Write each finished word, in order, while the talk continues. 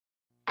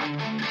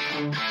Pittsburgh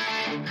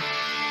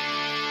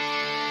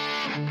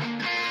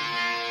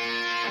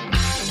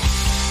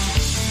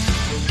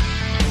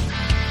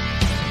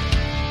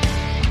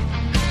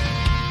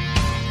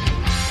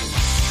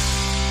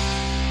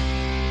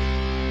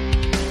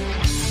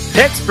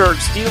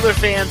Steelers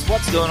fans,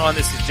 what's going on?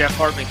 This is Jeff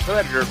Hartman,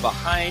 co-editor of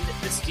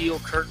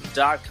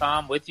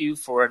BehindTheSteelCurtain.com with you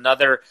for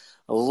another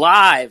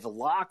live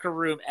locker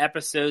room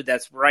episode.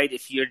 That's right.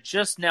 If you're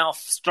just now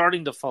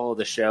starting to follow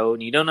the show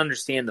and you don't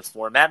understand the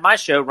format, my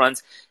show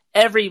runs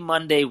every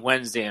Monday,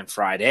 Wednesday, and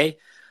Friday.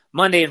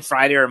 Monday and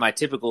Friday are my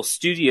typical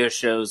studio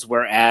shows,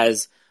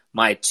 whereas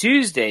my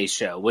Tuesday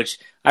show, which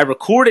I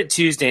recorded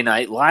Tuesday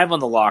night live on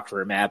the Locker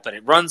Room app, but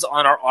it runs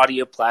on our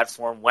audio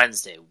platform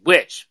Wednesday,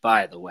 which,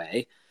 by the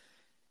way,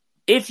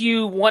 if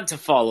you want to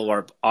follow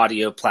our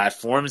audio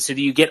platform so that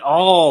you get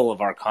all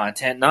of our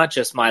content, not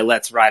just my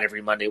Let's Ride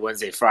every Monday,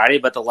 Wednesday, Friday,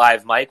 but the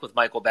Live Mic with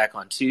Michael Beck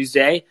on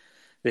Tuesday,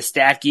 the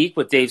Stat Geek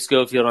with Dave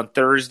Schofield on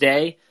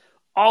Thursday,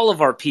 all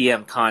of our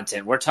PM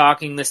content. We're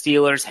talking the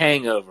Steelers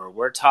Hangover.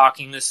 We're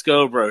talking the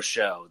Scobro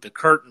Show, the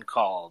Curtain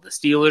Call, the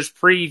Steelers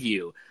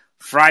Preview,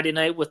 Friday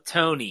Night with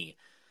Tony,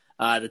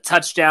 the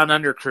Touchdown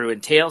Undercrew,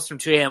 and Tales from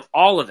 2 a.m.,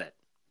 all of it.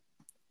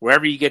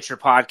 Wherever you get your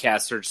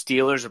podcast, search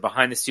Steelers or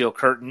Behind the Steel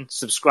Curtain.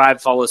 Subscribe,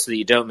 follow so that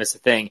you don't miss a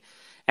thing.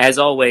 As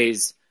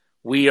always,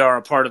 we are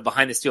a part of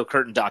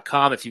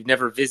BehindTheSteelCurtain.com. If you've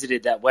never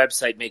visited that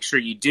website, make sure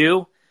you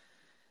do.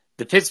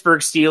 The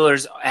Pittsburgh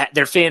Steelers,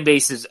 their fan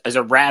base is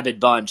a rabid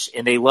bunch,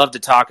 and they love to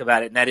talk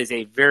about it, and that is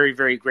a very,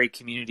 very great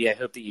community. I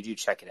hope that you do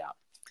check it out.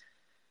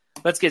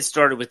 Let's get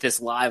started with this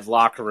live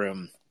locker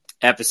room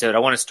episode. I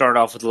want to start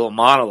off with a little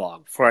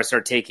monologue before I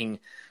start taking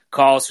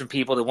calls from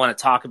people that want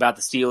to talk about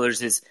the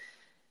Steelers.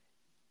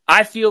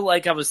 I feel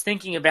like I was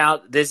thinking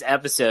about this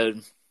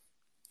episode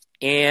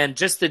and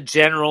just the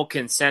general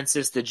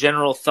consensus, the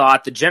general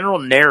thought, the general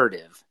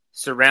narrative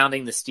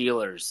surrounding the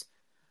Steelers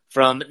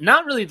from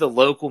not really the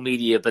local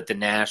media, but the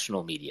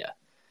national media.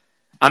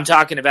 I'm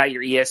talking about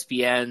your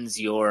ESPNs,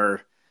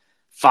 your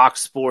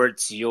Fox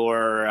Sports,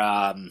 your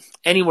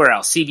anywhere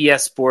else,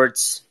 CBS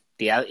Sports,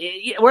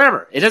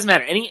 wherever. It doesn't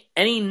matter.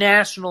 Any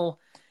national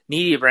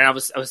media brand.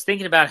 I was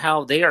thinking about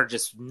how they are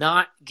just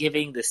not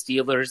giving the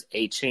Steelers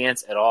a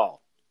chance at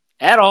all.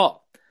 At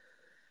all.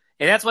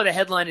 And that's why the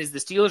headline is the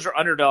Steelers are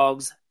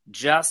underdogs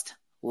just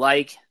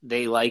like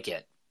they like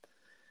it.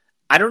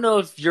 I don't know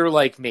if you're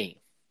like me,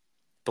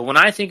 but when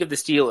I think of the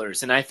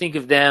Steelers and I think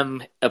of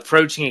them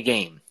approaching a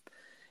game,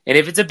 and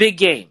if it's a big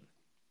game,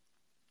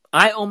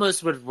 I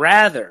almost would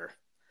rather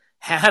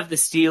have the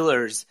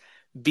Steelers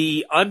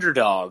be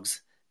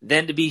underdogs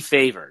than to be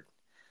favored.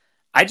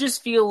 I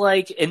just feel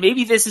like, and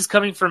maybe this is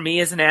coming from me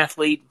as an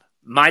athlete,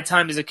 my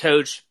time as a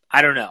coach,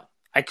 I don't know.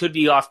 I could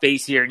be off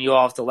base here, and you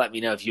all have to let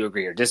me know if you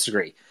agree or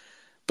disagree.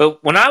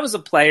 But when I was a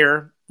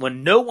player,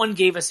 when no one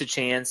gave us a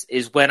chance,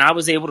 is when I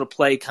was able to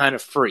play kind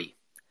of free.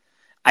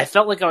 I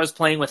felt like I was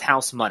playing with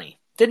house money.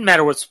 Didn't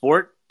matter what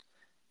sport.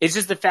 It's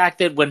just the fact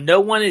that when no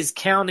one is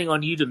counting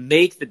on you to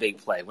make the big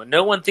play, when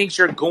no one thinks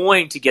you're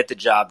going to get the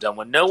job done,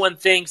 when no one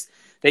thinks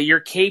that you're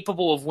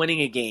capable of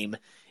winning a game,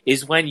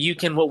 is when you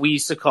can, what we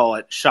used to call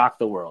it, shock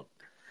the world.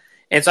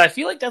 And so I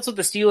feel like that's what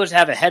the Steelers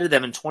have ahead of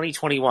them in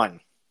 2021.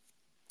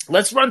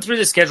 Let's run through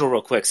the schedule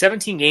real quick.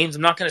 17 games.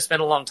 I'm not going to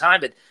spend a long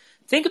time, but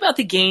think about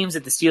the games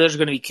that the Steelers are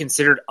going to be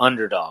considered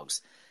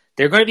underdogs.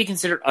 They're going to be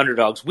considered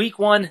underdogs. Week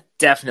 1,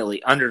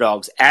 definitely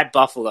underdogs at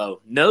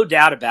Buffalo. No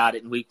doubt about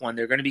it in Week 1.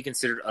 They're going to be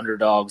considered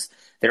underdogs.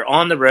 They're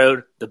on the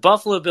road. The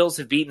Buffalo Bills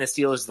have beaten the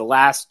Steelers the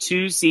last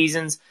 2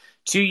 seasons.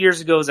 2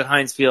 years ago was at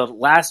Heinz Field.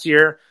 Last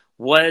year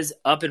was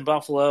up in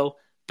Buffalo.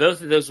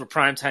 Both of those were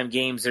primetime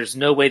games. There's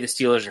no way the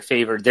Steelers are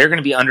favored. They're going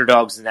to be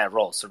underdogs in that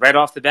role. So right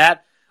off the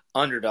bat,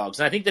 underdogs.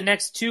 And I think the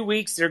next 2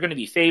 weeks they're going to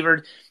be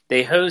favored.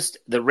 They host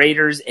the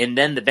Raiders and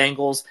then the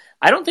Bengals.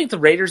 I don't think the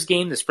Raiders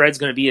game, the spread's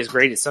going to be as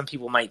great as some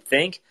people might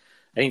think.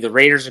 I think the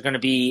Raiders are going to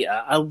be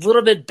a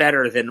little bit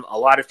better than a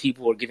lot of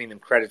people are giving them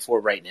credit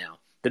for right now.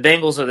 The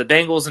Bengals are the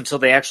Bengals until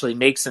they actually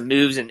make some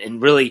moves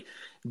and really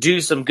do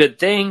some good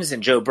things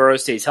and Joe Burrow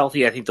stays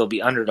healthy. I think they'll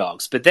be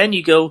underdogs. But then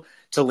you go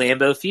to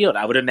Lambeau Field.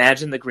 I would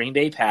imagine the Green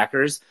Bay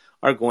Packers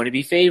are going to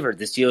be favored.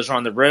 The Steelers are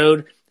on the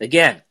road.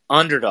 Again,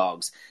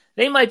 underdogs.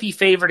 They might be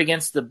favored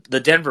against the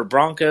Denver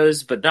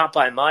Broncos, but not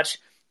by much.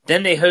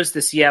 Then they host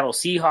the Seattle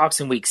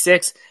Seahawks in Week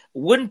 6.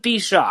 Wouldn't be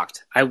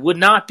shocked. I would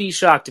not be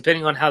shocked,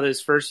 depending on how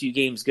those first few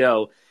games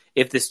go,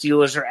 if the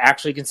Steelers are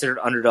actually considered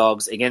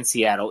underdogs against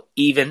Seattle,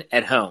 even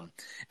at home.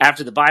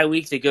 After the bye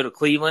week, they go to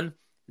Cleveland.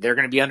 They're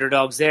going to be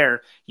underdogs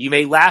there. You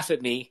may laugh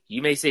at me.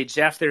 You may say,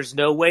 Jeff, there's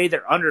no way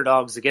they're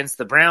underdogs against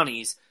the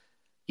Brownies.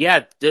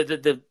 Yeah,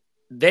 the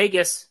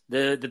Vegas,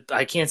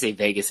 I can't say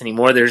Vegas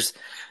anymore. There's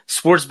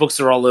sports books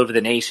are all over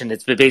the nation.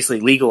 It's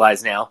basically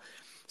legalized now.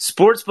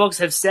 Sports books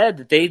have said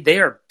that they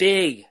are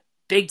big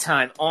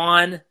time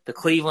on the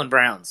Cleveland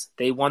Browns.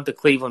 They want the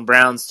Cleveland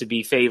Browns to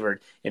be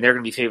favored, and they're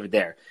going to be favored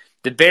there.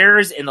 The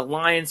Bears and the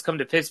Lions come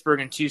to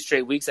Pittsburgh in 2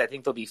 straight weeks. I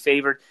think they'll be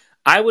favored.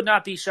 I would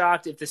not be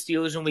shocked if the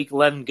Steelers in Week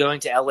 11 going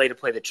to LA to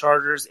play the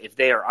Chargers, if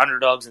they are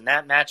underdogs in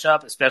that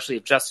matchup, especially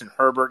if Justin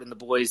Herbert and the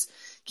boys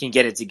can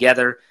get it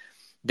together.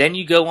 Then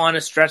you go on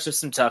a stretch of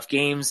some tough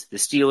games. The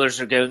Steelers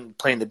are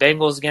playing the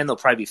Bengals again. They'll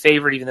probably be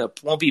favored, even though it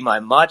won't be by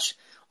much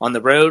on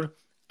the road.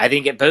 I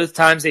think at both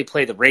times they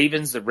play the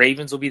Ravens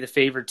will be the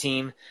favored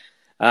team.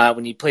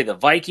 When you play the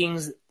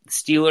Vikings, the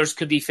Steelers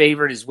could be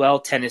favored as well.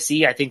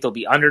 Tennessee, I think they'll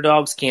be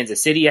underdogs.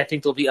 Kansas City, I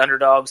think they'll be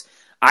underdogs.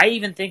 I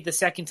even think the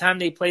second time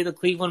they play the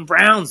Cleveland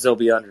Browns, they'll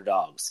be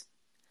underdogs.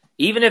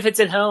 Even if it's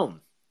at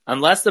home.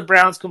 Unless the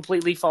Browns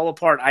completely fall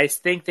apart, I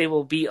think they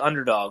will be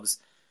underdogs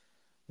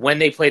when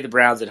they play the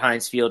Browns at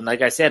Heinz Field. And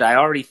like I said, I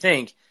already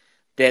think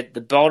that the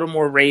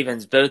Baltimore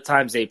Ravens, both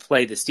times they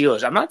play the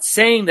Steelers, I'm not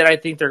saying that I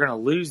think they're going to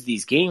lose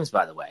these games,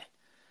 by the way.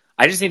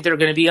 I just think they're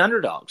going to be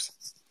underdogs.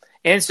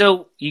 And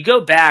so you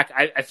go back,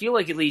 I feel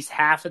like at least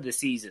half of the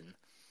season,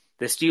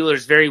 the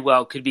Steelers very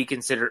well could be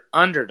considered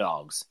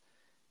underdogs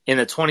in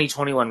the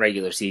 2021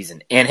 regular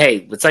season. And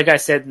hey, it's like I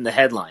said in the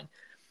headline,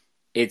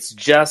 it's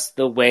just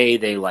the way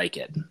they like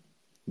it.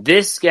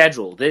 This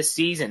schedule, this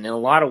season, in a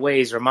lot of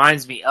ways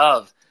reminds me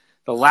of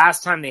the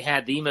last time they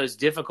had the most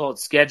difficult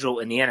schedule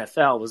in the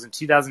NFL was in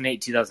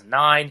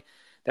 2008-2009.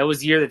 That was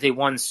the year that they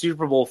won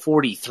Super Bowl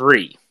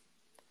 43.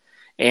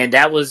 And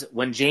that was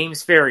when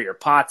James Farrior,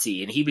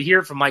 Potsy, and he would hear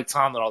it from Mike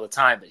Tomlin all the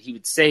time, but he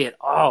would say it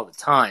all the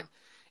time.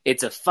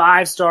 It's a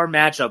 5-star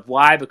matchup.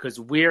 Why? Because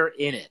we're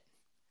in it.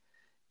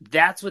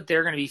 That's what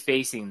they're going to be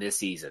facing this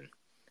season.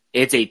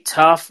 It's a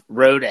tough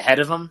road ahead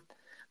of them,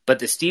 but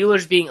the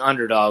Steelers being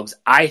underdogs,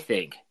 I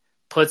think,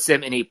 puts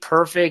them in a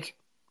perfect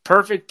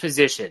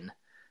position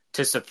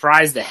to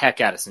surprise the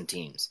heck out of some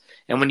teams.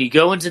 And when you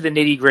go into the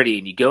nitty-gritty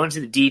and you go into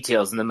the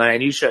details and the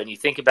minutia and you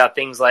think about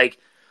things like,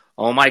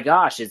 oh my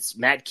gosh, it's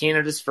Matt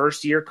Canada's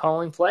first year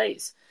calling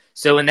plays.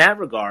 So in that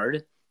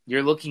regard,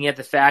 you're looking at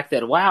the fact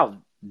that, wow,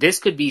 this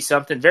could be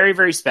something very,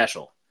 very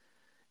special.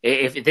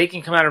 If they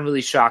can come out and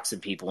really shock some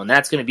people, and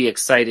that's going to be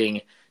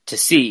exciting to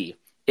see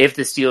if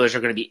the Steelers are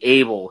going to be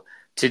able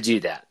to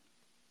do that.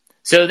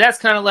 So that's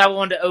kind of how I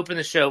wanted to open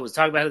the show, was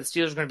talk about how the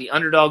Steelers are going to be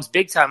underdogs,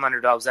 big-time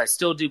underdogs. I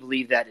still do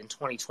believe that in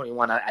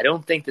 2021. I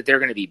don't think that they're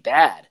going to be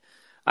bad.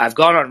 I've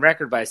gone on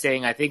record by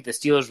saying I think the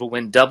Steelers will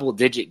win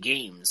double-digit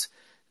games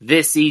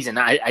this season.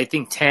 I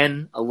think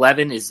 10,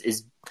 11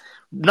 is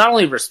not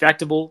only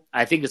respectable,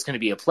 I think it's going to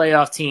be a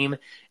playoff team,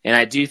 and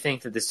I do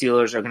think that the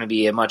Steelers are going to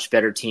be a much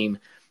better team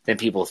than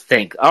people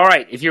think. All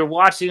right, if you're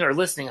watching or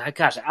listening,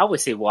 gosh, I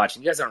always say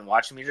watching. You guys aren't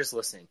watching me, you're just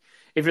listening.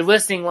 If you're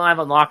listening live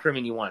on Locker Room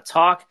and you want to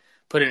talk,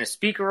 put in a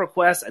speaker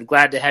request. I'm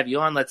glad to have you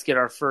on. Let's get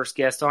our first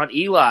guest on,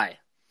 Eli.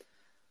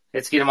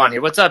 Let's get him on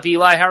here. What's up,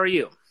 Eli? How are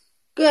you?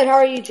 Good. How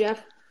are you,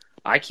 Jeff?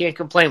 I can't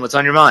complain. What's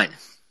on your mind?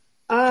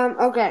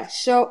 Okay.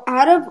 So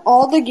out of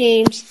all the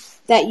games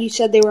that you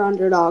said they were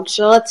underdogs,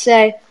 so let's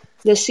say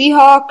the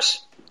Seahawks,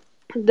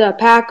 the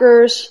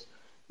Packers,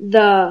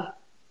 the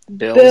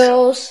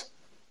Bills,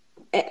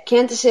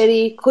 Kansas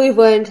City,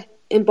 Cleveland,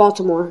 and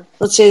Baltimore.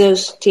 Let's say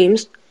those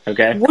teams.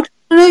 Okay. Which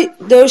one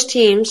of those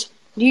teams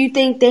do you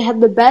think they have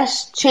the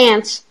best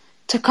chance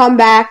to come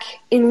back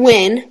and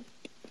win,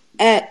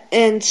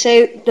 and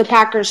say the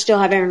Packers still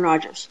have Aaron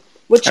Rodgers?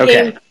 Which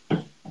game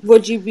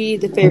would you be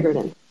the favorite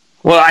in?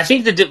 Well, I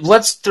think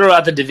let's throw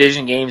out the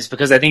division games,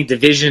 because I think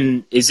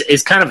division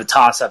is kind of a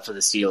toss-up for the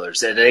Steelers.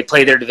 They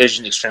play their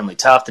division extremely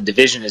tough. The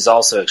division is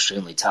also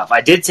extremely tough.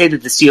 I did say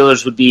that the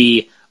Steelers would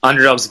be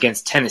underdogs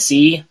against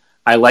Tennessee.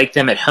 I like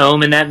them at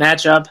home in that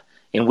matchup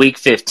in Week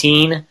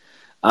 15. If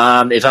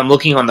I'm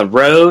looking on the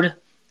road,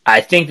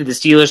 I think that the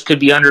Steelers could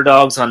be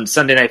underdogs on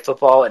Sunday Night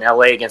Football in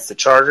LA against the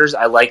Chargers.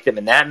 I like them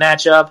in that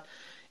matchup.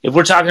 If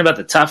we're talking about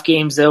the tough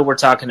games, though, we're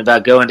talking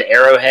about going to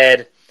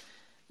Arrowhead.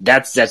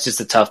 That's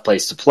just a tough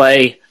place to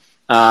play.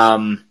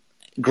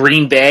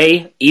 Green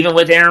Bay, even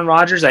with Aaron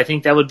Rodgers, I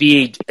think that would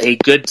be a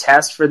good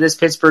test for this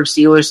Pittsburgh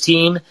Steelers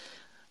team.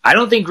 I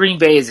don't think Green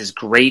Bay is as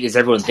great as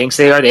everyone thinks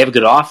they are. They have a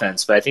good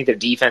offense, but I think their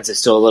defense is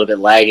still a little bit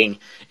lagging.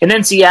 And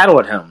then Seattle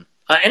at home.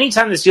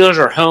 Anytime the Steelers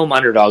are home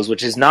underdogs,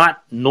 which is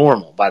not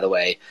normal, by the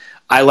way,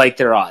 I like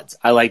their odds.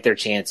 I like their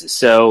chances.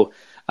 So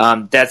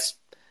that's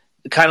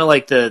kind of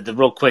like the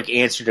real quick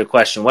answer to your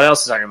question. What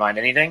else is on your mind?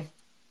 Anything?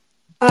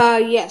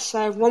 Yes,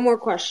 I have one more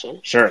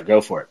question. Sure,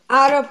 go for it.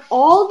 Out of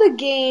all the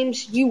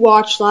games you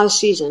watched last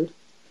season,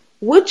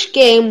 which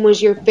game was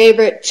your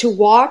favorite to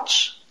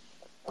watch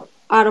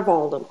out of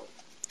all of them?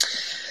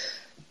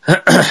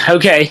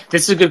 Okay,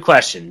 this is a good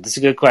question.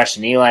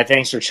 Eli,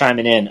 thanks for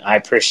chiming in. I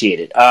appreciate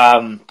it.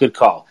 Good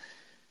call.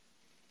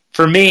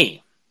 For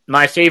me,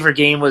 my favorite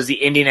game was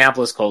the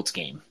Indianapolis Colts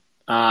game,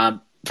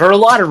 for a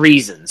lot of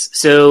reasons.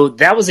 So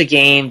that was a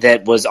game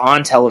that was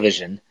on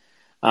television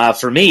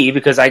for me,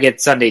 because I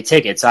get Sunday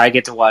tickets. So I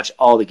get to watch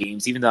all the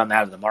games, even though I'm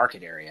out of the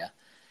market area.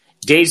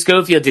 Dave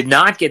Schofield did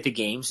not get the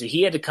game, so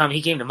he had to come.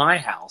 He came to my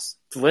house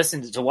to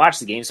watch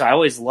the game. So I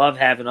always love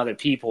having other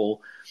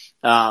people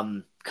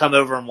come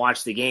over and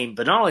watch the game.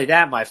 But not only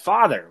that, my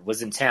father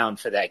was in town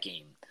for that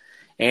game.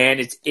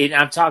 And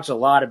I've talked a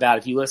lot about,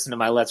 if you listen to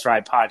my Let's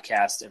Ride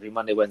podcast every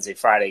Monday, Wednesday,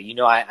 Friday, you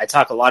know I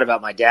talk a lot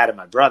about my dad and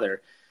my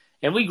brother.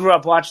 And we grew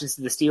up watching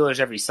the Steelers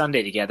every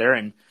Sunday together.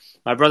 And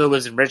my brother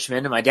lives in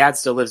Richmond, and my dad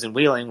still lives in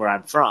Wheeling, where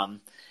I'm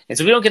from. And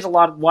so we don't get to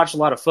watch a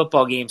lot of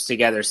football games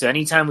together. So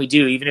anytime we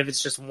do, even if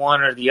it's just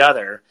one or the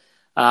other,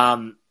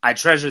 I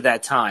treasure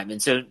that time.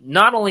 And so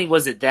not only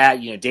was it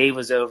that, Dave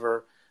was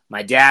over,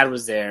 my dad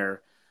was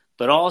there,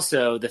 but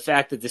also the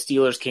fact that the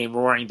Steelers came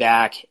roaring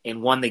back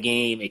and won the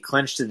game, it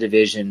clinched the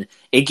division.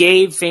 It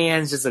gave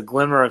fans just a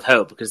glimmer of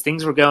hope because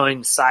things were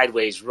going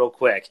sideways real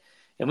quick.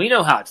 And we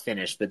know how it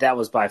finished, but that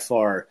was by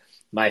far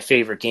my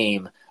favorite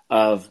game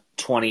of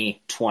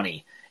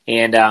 2020.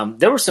 And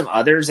there were some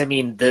others. I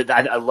mean,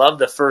 I love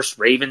the first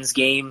Ravens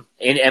game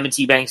in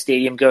M&T Bank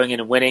Stadium going in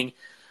and winning,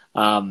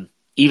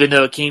 even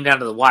though it came down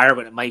to the wire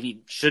when it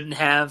shouldn't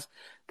have.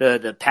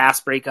 The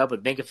pass breakup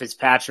with Minkah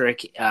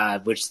Fitzpatrick,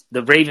 which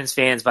the Ravens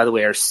fans, by the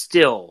way, are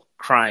still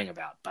crying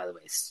about,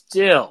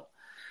 Still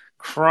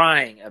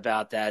crying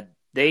about that.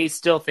 They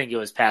still think it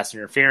was pass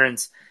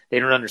interference. They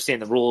don't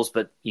understand the rules,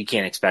 but you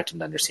can't expect them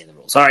to understand the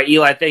rules. All right,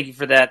 Eli, thank you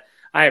for that.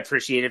 I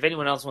appreciate it. If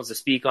anyone else wants to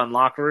speak on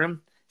Locker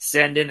Room,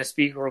 send in a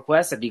speaker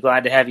request. I'd be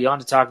glad to have you on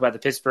to talk about the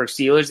Pittsburgh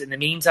Steelers. In the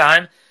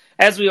meantime,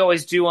 as we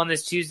always do on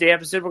this Tuesday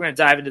episode, we're going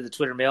to dive into the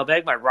Twitter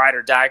mailbag. My Ride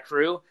or Die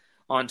crew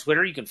on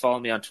Twitter. You can follow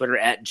me on Twitter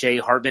at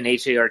jhartman,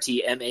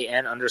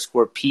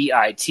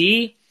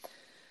 HARTMAN_PIT.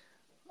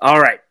 All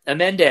right.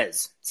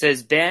 Amendez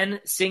says, Ben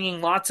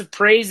singing lots of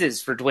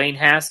praises for Dwayne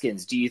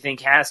Haskins. Do you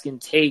think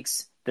Haskins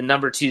takes the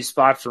number 2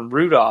 spot from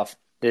Rudolph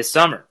this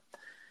summer?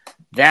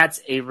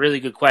 That's a really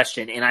good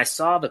question. And I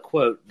saw the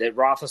quote that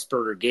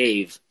Roethlisberger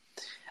gave.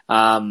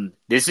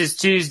 This is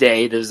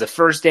Tuesday. This was the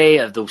first day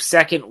of the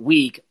second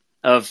week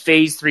of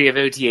phase 3 of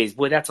OTAs.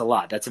 Boy, that's a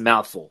lot. That's a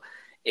mouthful.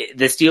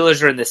 The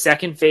Steelers are in the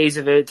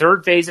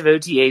third phase of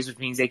OTAs, which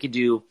means they can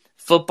do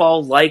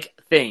football-like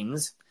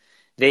things.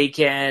 They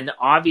can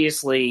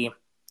obviously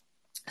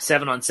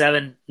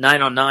 7-on-7,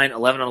 9-on-9,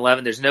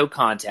 11-on-11. There's no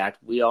contact.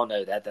 We all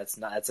know that. That's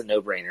a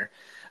no-brainer.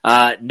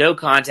 No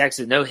contact,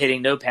 so no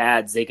hitting, no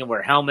pads. They can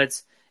wear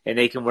helmets and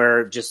they can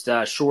wear just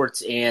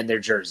shorts and their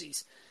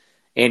jerseys.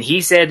 And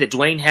he said that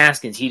Dwayne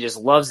Haskins, he just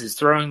loves his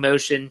throwing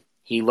motion.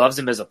 He loves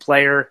him as a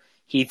player.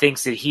 He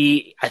thinks that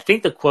I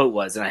think the quote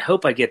was, and I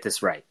hope I get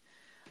this right,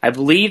 I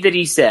believe that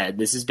he said,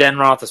 this is Ben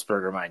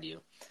Roethlisberger, mind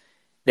you,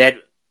 that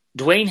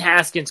Dwayne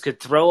Haskins could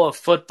throw a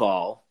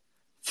football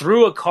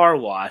through a car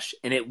wash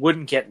and it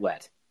wouldn't get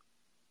wet.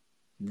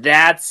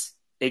 That's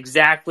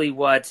exactly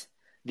what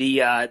he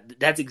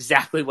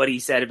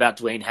said about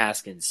Dwayne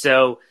Haskins.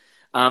 So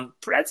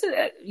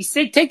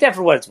take that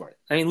for what it's worth.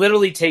 I mean,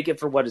 literally take it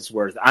for what it's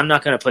worth. I'm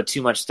not going to put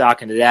too much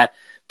stock into that.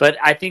 But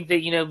I think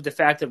that, the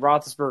fact that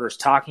Roethlisberger is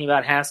talking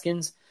about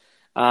Haskins,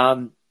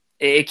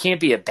 it can't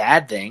be a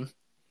bad thing.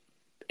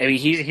 I mean,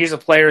 he's a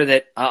player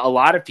that a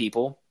lot of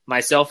people,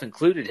 myself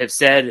included, have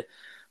said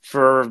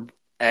for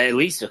at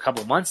least a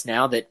couple months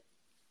now that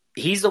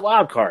he's the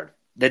wild card,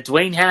 that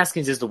Dwayne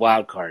Haskins is the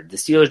wild card. The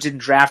Steelers didn't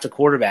draft a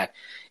quarterback.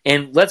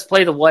 And let's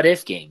play the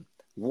what-if game.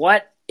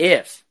 What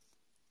if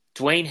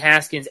Dwayne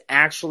Haskins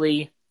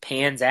actually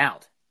pans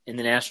out in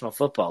the National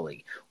Football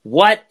League?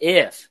 What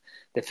if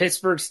the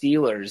Pittsburgh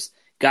Steelers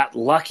got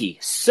lucky,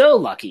 so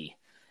lucky,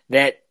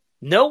 that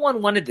no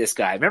one wanted this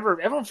guy?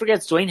 Remember, everyone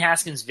forgets Dwayne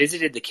Haskins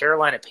visited the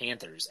Carolina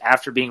Panthers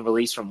after being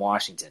released from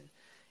Washington.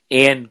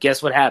 And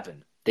guess what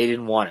happened? They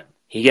didn't want him.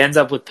 He ends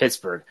up with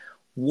Pittsburgh.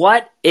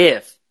 What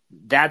if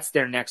that's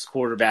their next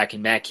quarterback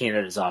in Matt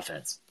Canada's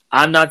offense?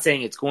 I'm not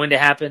saying it's going to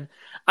happen.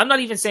 I'm not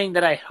even saying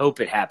that I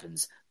hope it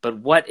happens. But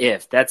what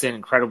if? That's an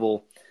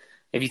incredible,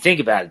 if you think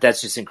about it,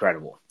 that's just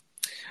incredible.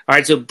 All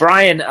right, so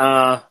Brian,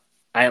 I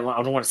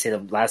don't want to say the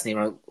last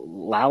name,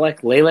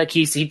 Lalek,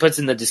 he puts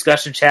in the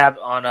discussion chat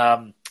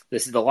on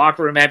this is the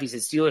Locker Room app. He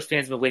says Steelers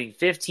fans have been waiting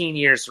 15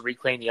 years to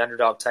reclaim the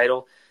underdog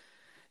title.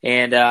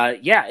 And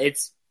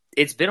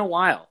it's been a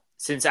while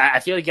since I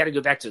feel like you got to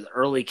go back to the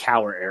early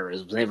Cowher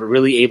eras when they were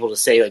really able to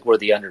say, like, we're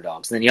the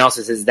underdogs. And then he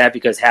also says that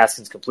because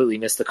Haskins completely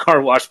missed the car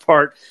wash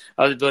part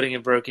of the building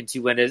and broke in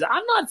 2 windows.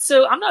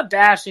 I'm not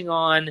bashing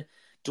on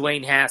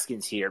Dwayne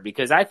Haskins here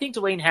because I think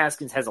Dwayne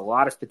Haskins has a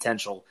lot of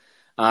potential.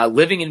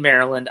 Living in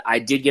Maryland, I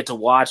did get to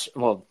watch,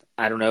 well,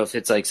 I don't know if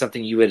it's like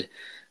something you would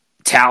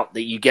tout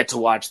that you get to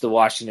watch the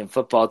Washington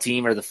football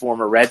team or the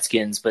former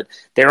Redskins, but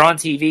they're on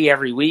TV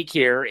every week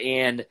here,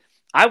 and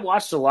I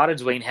watched a lot of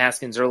Dwayne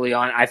Haskins early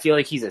on. I feel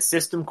like he's a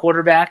system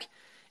quarterback.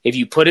 If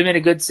you put him in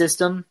a good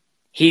system,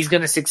 he's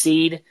going to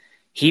succeed.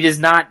 He does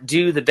not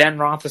do the Ben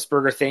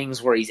Roethlisberger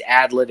things where he's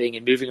ad-libbing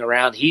and moving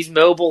around. He's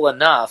mobile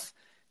enough,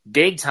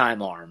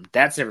 big-time arm.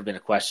 That's never been a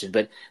question.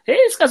 But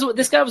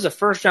this guy was a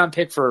first-round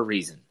pick for a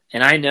reason.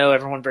 And I know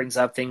everyone brings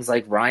up things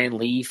like Ryan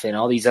Leaf and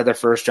all these other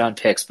first-round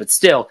picks, but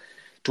still,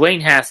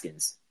 Dwayne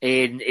Haskins,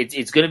 and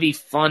it's going to be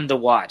fun to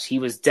watch. He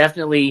was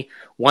definitely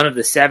one of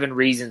the 7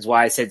 reasons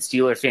why I said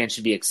Steeler fans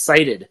should be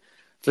excited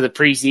for the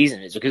preseason.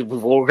 It's because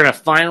we're going to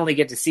finally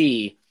get to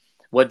see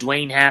what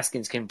Dwayne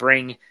Haskins can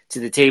bring to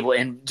the table.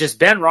 And just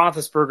Ben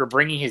Roethlisberger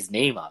bringing his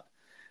name up,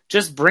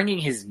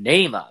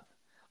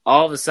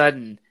 all of a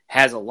sudden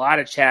has a lot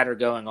of chatter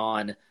going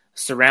on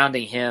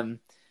surrounding him.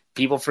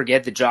 People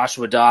forget that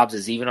Joshua Dobbs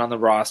is even on the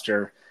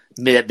roster,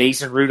 that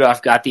Mason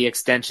Rudolph got the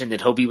extension,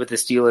 that he'll be with the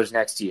Steelers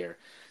next year.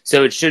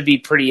 So it should be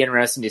pretty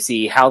interesting to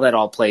see how that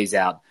all plays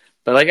out.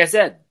 But like I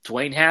said,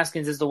 Dwayne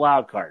Haskins is the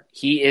wild card.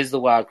 He is the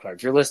wild card.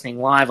 If you're listening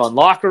live on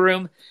Locker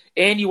Room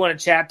and you want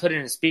to chat, put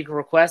in a speaker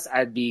request,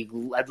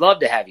 I'd love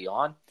to have you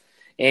on.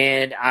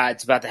 And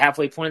it's about the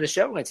halfway point of the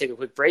show. We're going to take a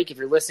quick break. If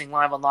you're listening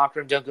live on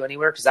Locker Room, don't go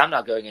anywhere because I'm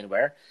not going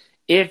anywhere.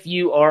 If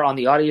you are on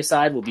the audio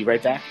side, we'll be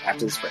right back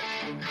after this break.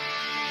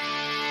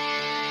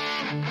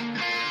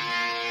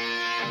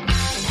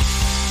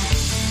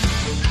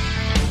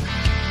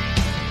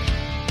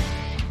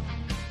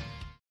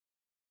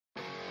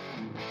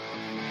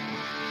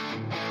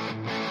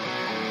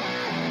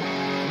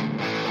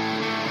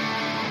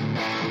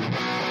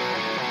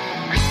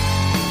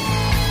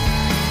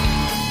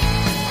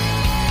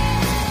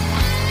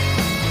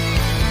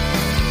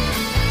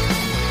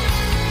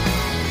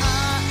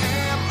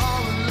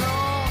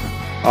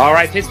 All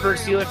right, Pittsburgh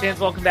Steelers fans,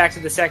 welcome back to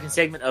the second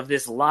segment of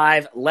this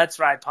live Let's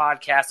Ride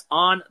podcast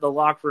on the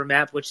Locker Room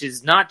app, which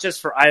is not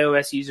just for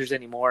iOS users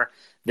anymore.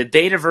 The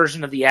beta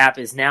version of the app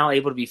is now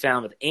able to be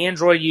found with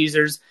Android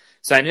users.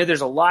 So I know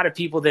there's a lot of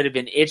people that have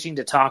been itching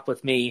to talk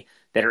with me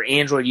that are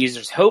Android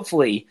users.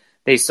 Hopefully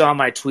they saw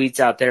my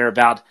tweets out there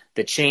about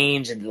the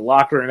change, and the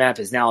Locker Room app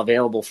is now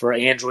available for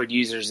Android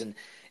users.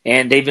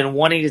 And they've been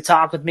wanting to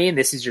talk with me, and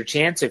this is your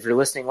chance. If you're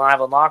listening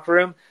live on Locker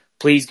Room,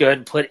 please go ahead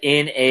and put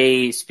in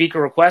a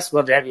speaker request.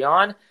 Love to have you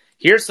on.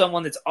 Here's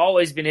someone that's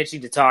always been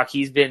itching to talk.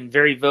 He's been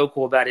very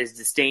vocal about his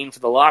disdain for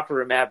the Locker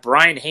Room app.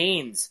 Brian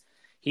Haynes.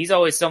 He's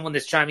always someone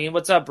that's chiming in.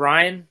 What's up,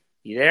 Brian?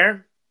 You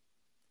there?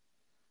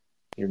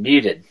 You're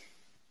muted.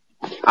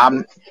 Now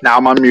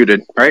I'm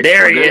unmuted, right?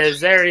 There he is.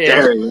 There he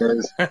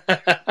is.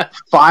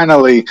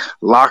 Finally,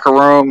 Locker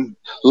Room.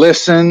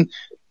 Listen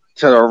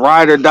to the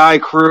Ride or Die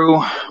crew.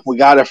 We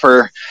got it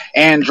for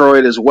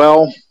Android as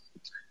well.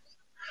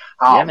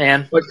 Yeah,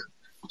 man.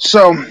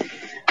 So,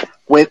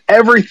 with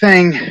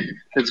everything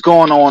that's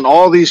going on,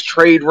 all these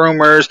trade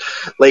rumors,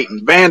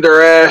 Leighton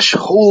Vander Esch,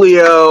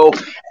 Julio,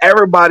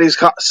 everybody's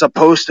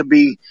supposed to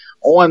be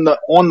on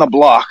the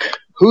block.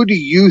 Who do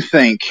you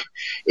think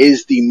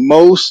is the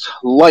most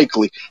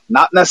likely,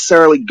 not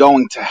necessarily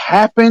going to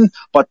happen,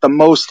 but the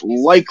most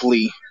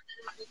likely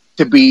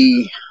to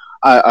be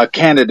a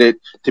candidate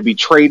to be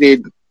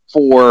traded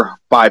for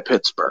by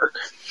Pittsburgh?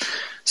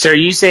 So are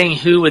you saying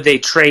who would they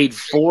trade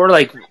for?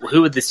 Like,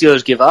 who would the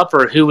Steelers give up,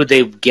 or who would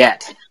they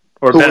get?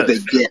 Or who both?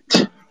 Would they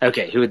get?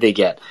 Okay, who would they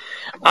get?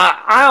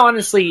 I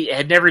honestly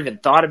had never even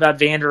thought about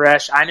Vander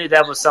Esch. I knew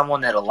that was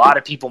someone that a lot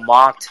of people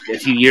mocked a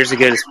few years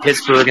ago to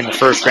Pittsburgh in the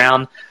first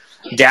round.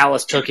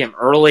 Dallas took him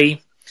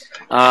early.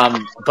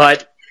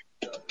 But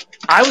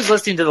I was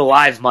listening to the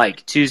live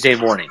mic Tuesday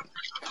morning,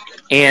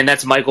 and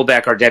that's Michael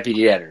Beck, our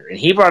deputy editor. And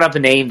he brought up a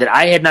name that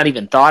I had not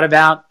even thought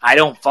about. I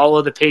don't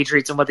follow the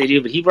Patriots and what they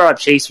do, but he brought up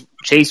Chase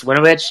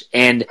Winovich,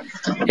 and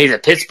he's a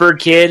Pittsburgh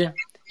kid.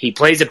 He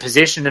plays a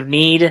position of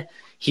need.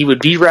 He would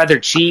be rather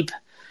cheap.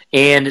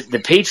 And the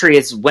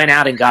Patriots went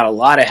out and got a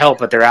lot of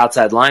help at their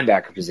outside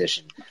linebacker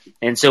position.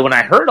 And so when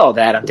I heard all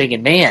that, I'm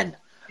thinking, man,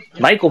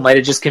 Michael might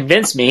have just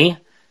convinced me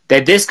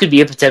that this could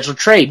be a potential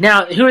trade.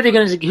 Now, who are they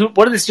going to?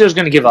 What are the Steelers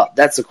going to give up?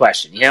 That's the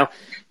question. You know,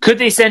 could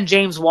they send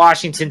James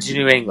Washington to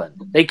New England?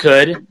 They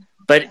could,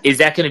 but is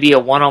that going to be a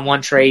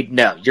one-on-one trade?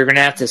 No, you're going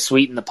to have to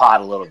sweeten the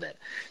pot a little bit.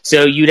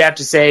 So you'd have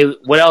to say,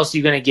 what else are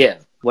you going to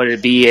give? Would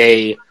it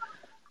be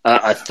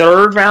a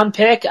third-round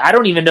pick? I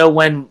don't even know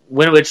when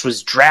Winovich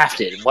was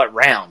drafted, in what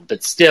round,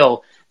 but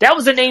still, that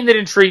was a name that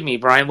intrigued me,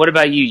 Brian. What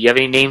about you? You have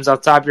any names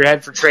off the top of your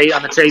head for trade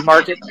on the trade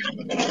market?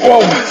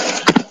 Well,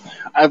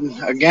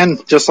 again,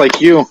 just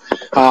like you,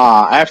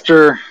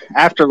 after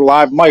the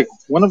live mic,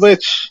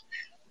 Winovich,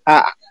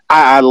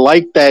 I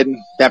like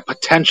that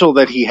potential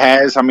that he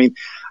has. I mean,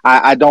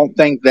 I don't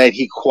think that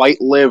he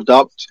quite lived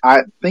up.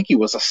 I think he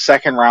was a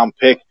second-round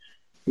pick.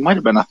 He might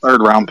have been a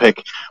third-round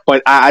pick.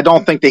 But I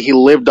don't think that he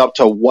lived up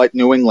to what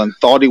New England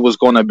thought he was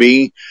going to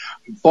be.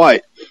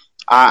 But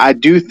I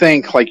do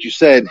think, like you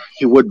said,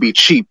 he would be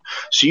cheap.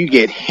 So you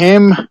get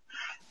him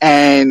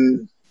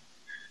and,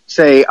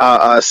 say,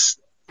 a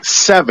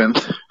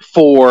seventh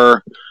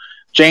for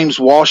James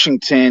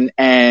Washington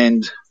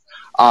and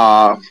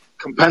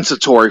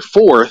compensatory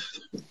fourth,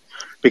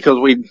 because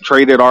we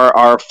traded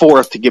our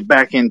fourth to get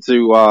back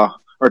into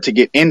or to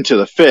get into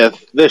the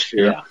fifth this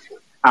year. Yeah.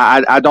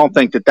 I don't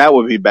think that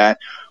would be bad.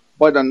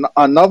 But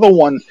another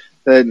one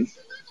that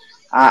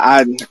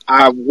I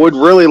would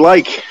really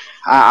like,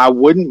 I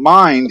wouldn't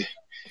mind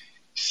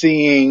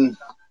seeing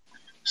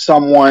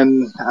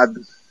someone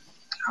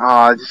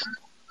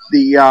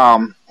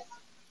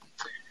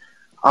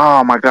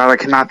oh my God, I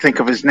cannot think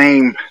of his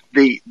name.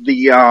 I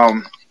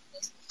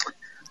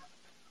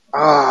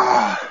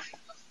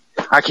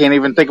can't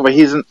even think of it.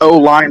 He's an O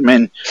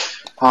lineman,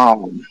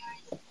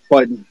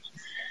 but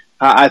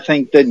I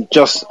think that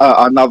just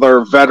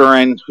another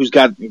veteran who's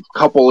got a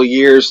couple of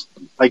years,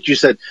 like you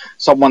said,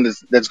 someone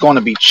that's going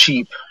to be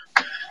cheap.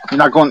 We're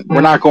not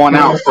going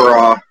out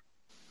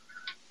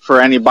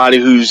for anybody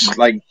who's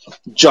like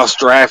just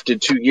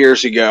drafted 2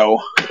 years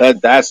ago.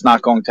 That's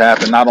not going to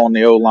happen. Not on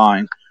the O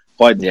line,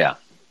 but yeah.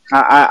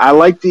 I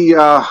like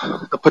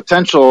the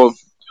potential of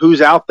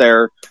who's out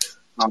there.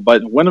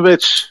 But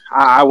Winovich,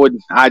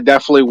 I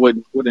definitely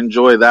would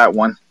enjoy that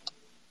one.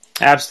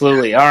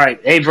 Absolutely. All right.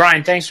 Hey,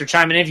 Brian, thanks for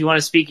chiming in. If you want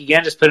to speak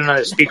again, just put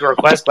another speaker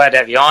request. Glad to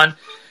have you on.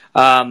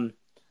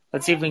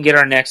 Let's see if we can get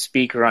our next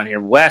speaker on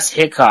here. Wes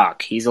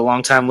Hickok. He's a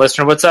longtime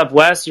listener. What's up,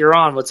 Wes? You're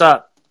on. What's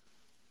up?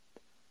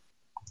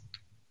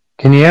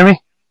 Can you hear me?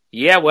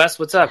 Yeah, Wes,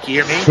 what's up? Can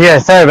you hear me? Yeah,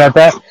 sorry about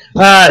that.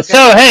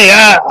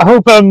 I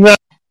hope I'm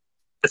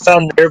it's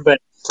on there, but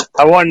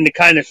I wanted to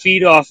kind of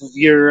feed off of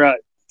your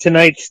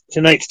tonight's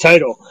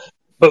title.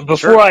 But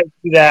before I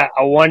do that,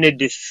 I wanted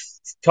to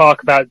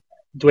talk about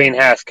Dwayne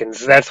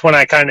Haskins. That's when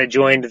I kind of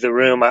joined the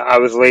room. I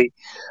was late.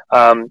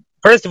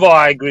 First of all,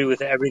 I agree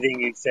with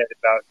everything you said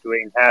about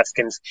Dwayne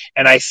Haskins.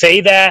 And I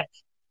say that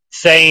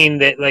saying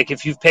that, like,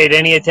 if you've paid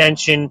any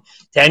attention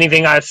to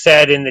anything I've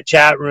said in the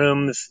chat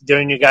rooms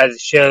during you guys'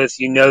 shows,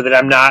 you know that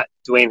I'm not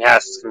Dwayne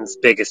Haskins'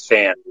 biggest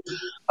fan.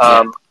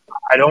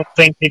 I don't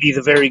think that he's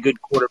a very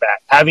good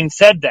quarterback. Having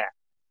said that,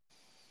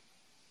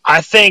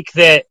 I think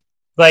that,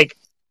 like,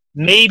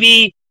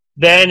 maybe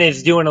Ben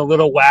is doing a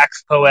little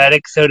wax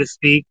poetic, so to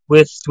speak,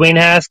 with Dwayne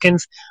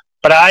Haskins.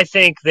 But I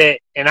think that,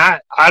 and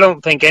I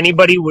don't think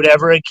anybody would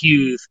ever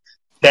accuse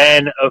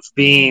Ben of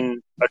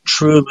being a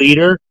true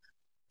leader.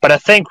 But I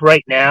think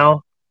right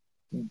now,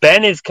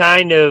 Ben is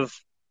kind of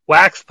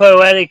wax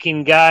poetic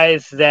in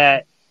guys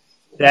that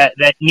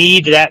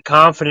need that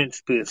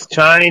confidence boost.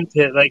 Trying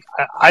to, like,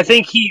 I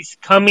think he's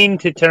coming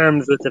to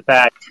terms with the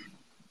fact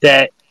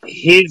that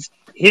his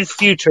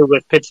future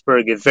with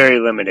Pittsburgh is very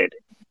limited.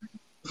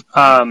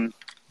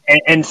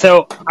 And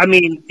so, I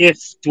mean, if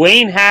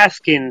Dwayne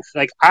Haskins,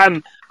 like,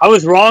 I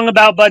was wrong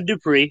about Bud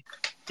Dupree.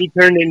 He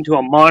turned into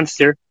a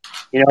monster.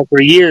 You know,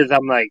 for years,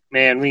 I'm like,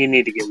 man, we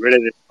need to get rid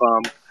of this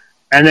bum.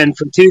 And then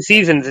for 2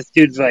 seasons, this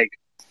dude's, like,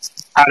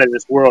 out of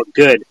this world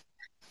good.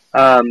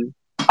 I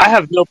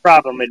have no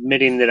problem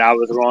admitting that I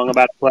was wrong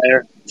about a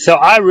player. So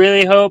I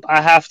really hope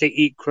I have to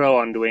eat crow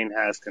on Dwayne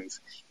Haskins.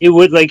 It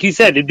would, like you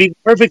said, it'd be the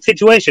perfect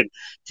situation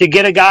to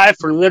get a guy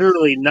for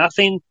literally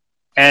nothing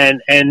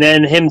and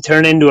then him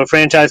turn into a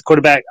franchise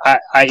quarterback.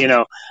 I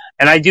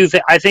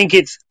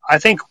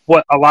think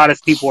what a lot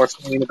of people are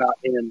saying about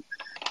him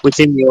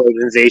within the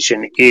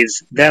organization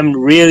is them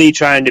really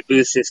trying to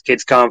boost this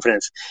kid's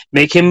confidence,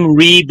 make him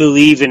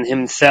re-believe in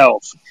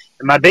himself.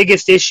 And my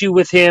biggest issue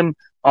with him,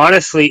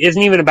 honestly,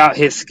 isn't even about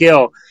his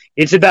skill.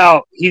 It's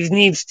about he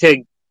needs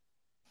to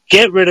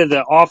get rid of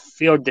the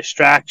off-field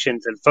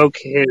distractions and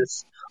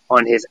focus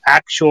on his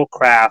actual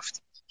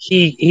craft.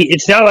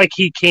 It's not like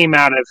he came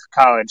out of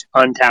college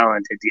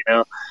untalented, you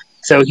know?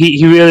 So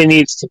he really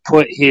needs to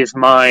put his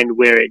mind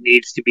where it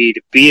needs to be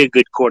a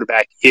good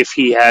quarterback if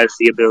he has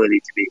the ability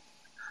to be.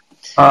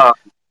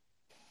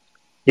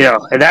 You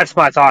know, and that's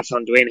my thoughts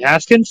on Dwayne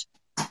Haskins.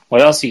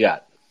 What else you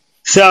got?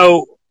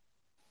 So,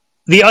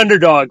 the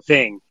underdog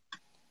thing.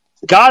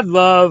 God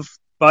love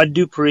Bud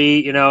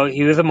Dupree. You know,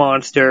 he was a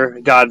monster.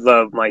 God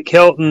love Mike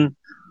Hilton.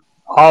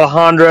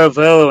 Alejandro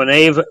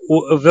Villanueva.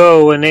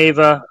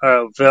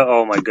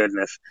 Oh, my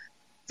goodness.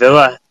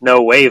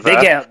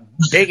 Villanueva.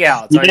 Big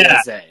Al. That's what I was going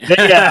to say.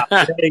 Big Al.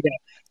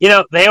 You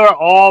know, they were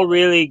all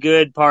really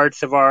good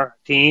parts of our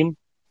team.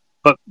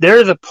 But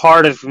there's a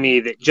part of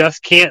me that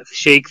just can't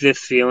shake this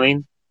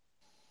feeling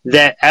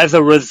that as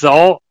a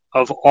result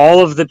of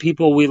all of the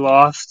people we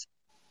lost,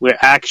 we're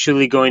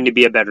actually going to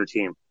be a better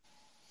team.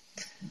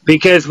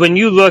 Because when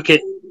you look at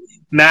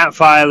Matt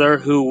Filer,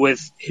 who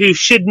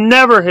should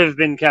never have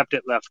been kept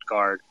at left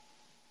guard,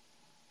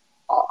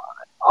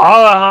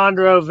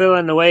 Alejandro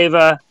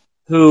Villanueva,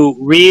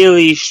 who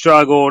really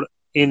struggled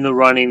in the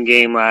running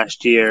game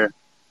last year,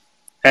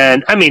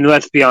 and I mean,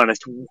 let's be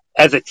honest,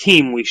 as a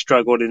team we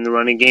struggled in the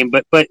running game,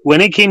 but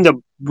when it came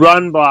to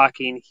run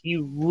blocking, he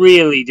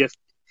really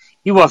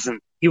he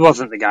wasn't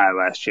the guy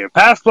last year.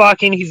 Pass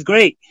blocking, he's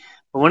great,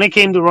 but when it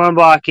came to run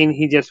blocking,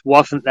 he just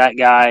wasn't that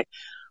guy.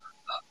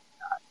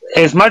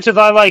 As much as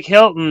I like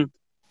Hilton,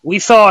 we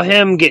saw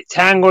him get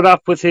tangled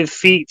up with his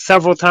feet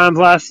several times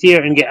last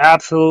year and get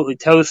absolutely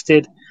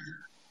toasted.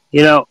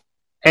 You know,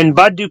 and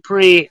Bud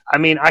Dupree, I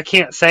mean, I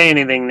can't say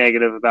anything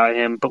negative about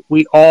him, but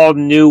we all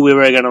knew we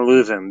were going to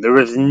lose him. There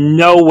was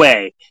no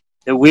way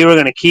that we were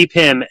going to keep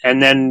him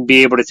and then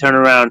be able to turn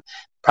around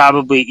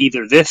probably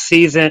either this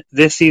season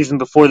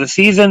before the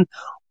season,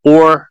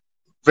 or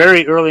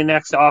very early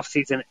next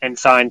offseason and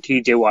sign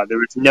TJ Watt. There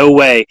was no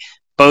way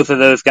both of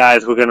those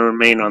guys were going to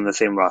remain on the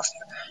same roster.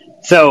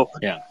 So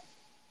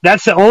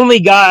that's the only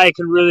guy I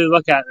can really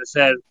look at and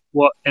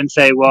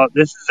say, well,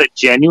 this is a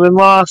genuine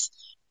loss.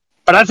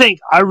 But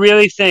I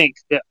really think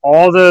that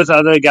all those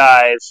other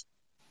guys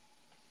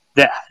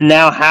that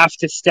now have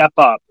to step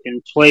up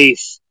in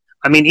place.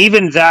 I mean,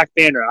 even Zach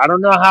Banner, I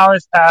don't know how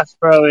his pass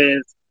pro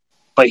is,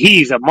 but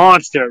he's a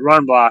monster at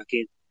run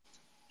blocking.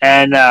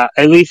 And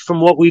at least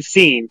from what we've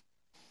seen,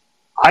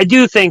 I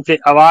do think that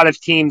a lot of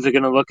teams are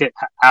going to look at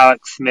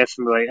Alex Smith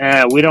and be like,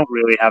 we don't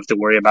really have to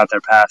worry about their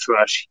pass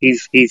rush.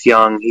 He's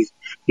young. He's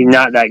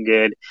not that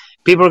good.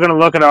 People are going to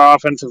look at our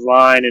offensive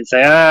line and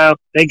say,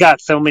 they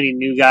got so many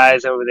new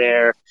guys over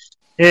there.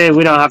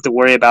 we don't have to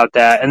worry about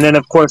that. And then,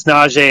 of course,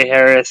 Najee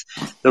Harris.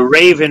 The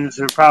Ravens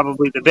are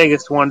probably the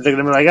biggest ones. They're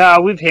going to be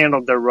like, we've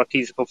handled their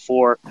rookies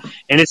before.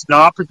 And it's an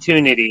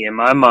opportunity, in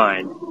my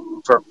mind,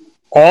 for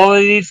all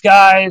of these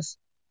guys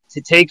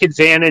to take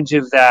advantage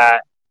of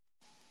that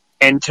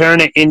and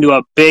turn it into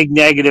a big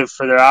negative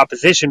for their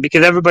opposition,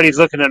 because everybody's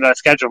looking at our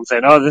schedule and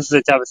saying, this is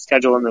the toughest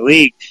schedule in the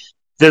league.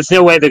 There's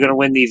no way they're going to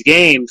win these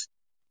games.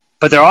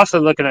 But they're also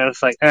looking at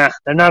us like, they're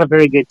not a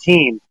very good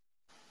team.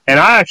 And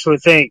I actually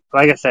think,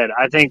 like I said,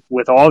 I think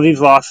with all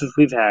these losses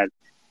we've had,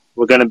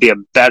 we're going to be a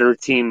better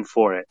team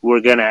for it.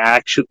 We're going to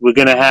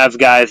have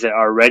guys that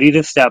are ready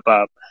to step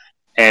up,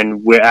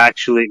 and we're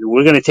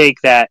going to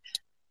take that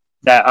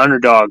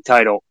underdog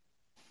title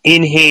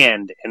in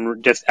hand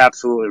and just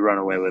absolutely run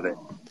away with it.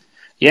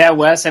 Yeah,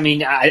 Wes, I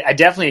mean, I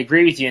definitely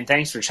agree with you, and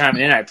thanks for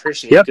chiming in. I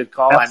appreciate it. Good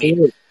call. Absolutely.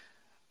 I mean,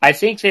 I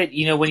think that,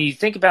 when you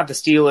think about the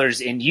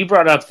Steelers, and you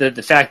brought up the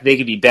fact that they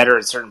could be better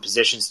at certain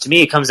positions, to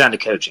me it comes down to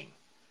coaching.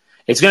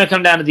 It's going to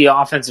come down to the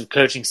offensive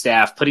coaching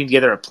staff putting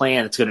together a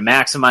plan that's going to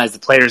maximize the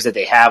players that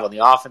they have on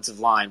the offensive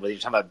line, whether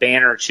you're talking about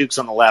Banner, Chooks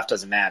on the left,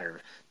 doesn't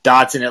matter.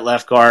 Dotson at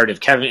left guard, if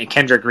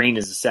Kendrick Green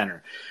is the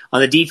center.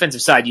 On the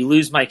defensive side, you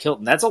lose Mike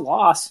Hilton. That's a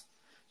loss.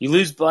 You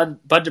lose Bud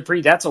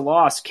Dupree. That's a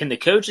loss. Can the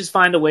coaches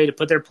find a way to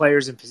put their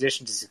players in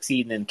position to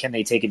succeed, and then can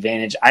they take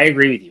advantage? I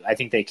agree with you. I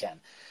think they can. All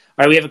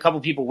right, we have a couple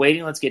people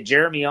waiting. Let's get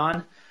Jeremy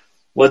on.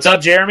 What's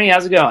up, Jeremy?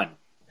 How's it going?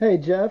 Hey,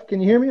 Jeff.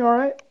 Can you hear me all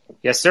right?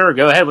 Yes, sir.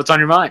 Go ahead. What's on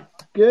your mind?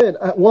 Good.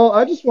 Well,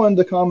 I just wanted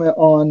to comment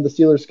on the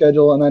Steelers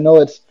schedule, and I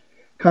know it's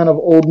kind of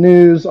old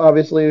news,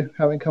 obviously,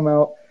 having come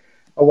out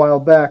a while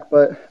back,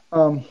 but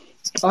I'm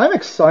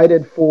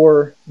excited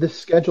for this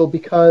schedule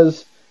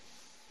because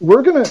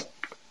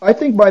I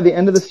think by the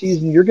end of the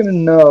season, you're going to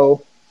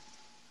know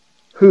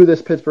who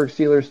this Pittsburgh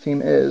Steelers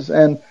team is.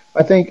 And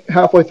I think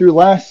halfway through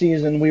last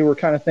season, we were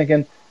kind of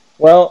thinking,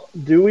 well,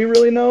 do we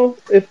really know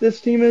if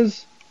this team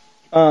is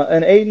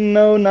an 8-0,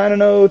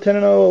 9-0, 10-0,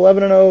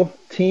 11-0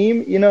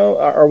 team?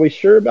 Are we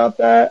sure about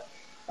that?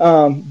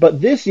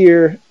 But this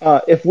year,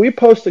 if we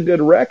post a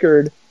good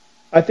record,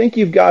 I think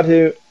you've got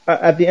to,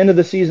 at the end of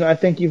the season, I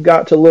think you've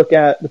got to look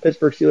at the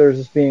Pittsburgh Steelers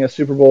as being a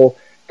Super Bowl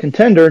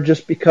contender,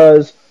 just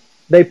because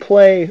they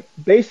play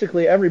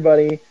basically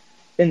everybody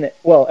in the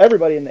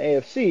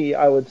AFC,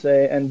 I would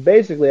say, and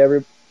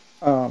basically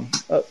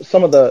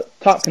some of the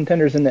top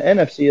contenders in the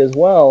NFC as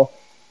well,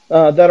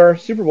 that are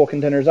Super Bowl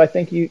contenders. I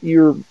think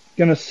you're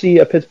going to see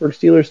a Pittsburgh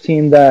Steelers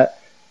team that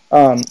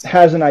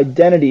has an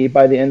identity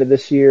by the end of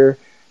this year,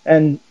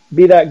 and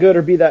be that good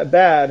or be that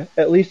bad,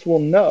 at least we'll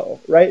know,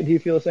 right? Do you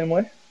feel the same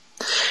way?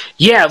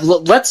 Yeah,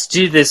 let's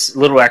do this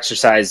little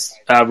exercise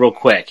real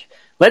quick.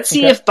 Let's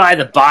see if by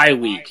the bye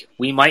week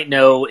we might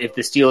know if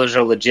the Steelers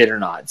are legit or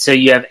not. So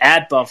you have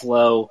at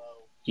Buffalo,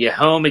 you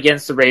home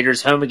against the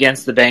Raiders, home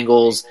against the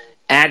Bengals,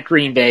 at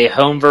Green Bay,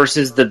 home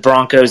versus the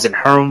Broncos, and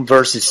home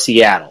versus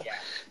Seattle.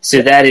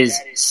 So that is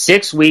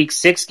 6 weeks,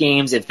 6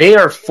 games. If they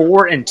are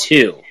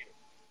 4-2,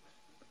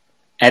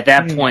 at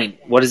that point,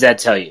 what does that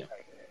tell you?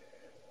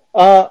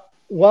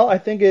 Well, I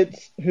think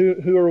it's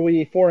who are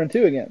we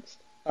 4-2 against?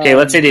 Okay,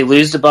 let's say they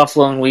lose to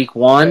Buffalo in week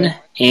 1,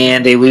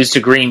 and they lose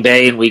to Green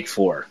Bay in week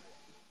 4.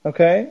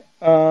 Okay.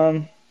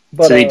 So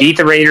they beat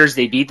the Raiders,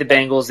 they beat the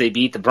Bengals, they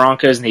beat the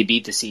Broncos, and they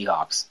beat the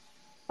Seahawks.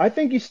 I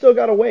think you still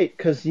got to wait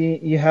because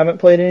you haven't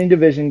played any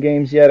division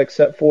games yet,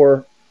 except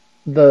for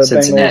the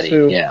Cincinnati,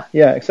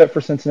 Bengals. Except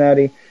for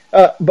Cincinnati.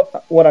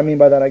 But what I mean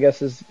by that, I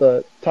guess, is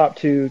the top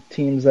 2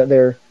 teams that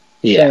they're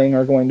saying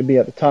are going to be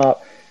at the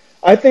top.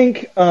 I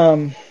think,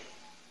 I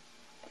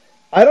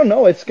don't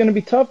know, it's going to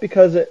be tough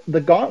because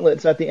the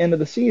gauntlet's at the end of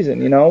the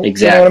season, Exactly. You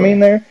know what I mean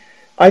there?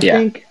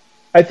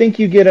 I think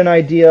you get an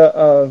idea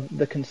of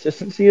the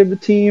consistency of the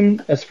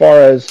team as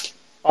far as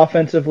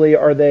offensively,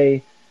 are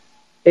they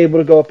able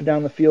to go up and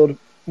down the field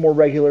more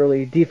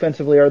regularly?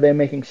 Defensively, are they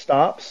making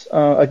stops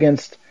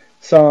against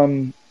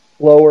some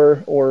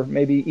lower or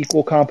maybe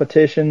equal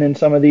competition in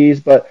some of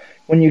these? But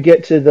when you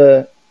get to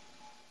the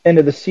end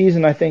of the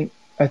season, I think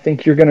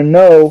you're going to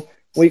know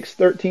weeks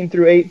 13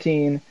 through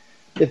 18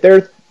 if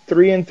they're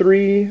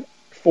 3-3,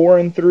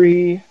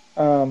 4-3,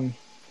 3-3,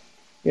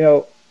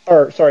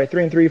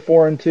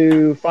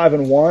 4-2,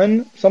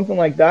 5-1, something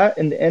like that.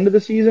 In the end of the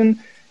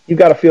season, you've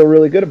got to feel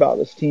really good about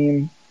this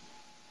team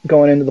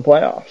going into the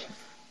playoffs.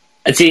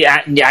 See,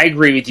 I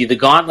agree with you. The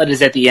gauntlet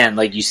is at the end,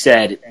 like you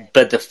said,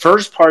 but the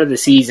first part of the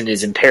season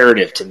is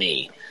imperative to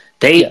me.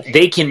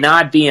 They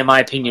cannot be, in my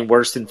opinion,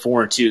 worse than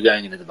 4-2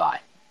 going into the bye.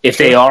 If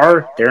they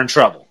are, they're in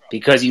trouble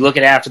because you look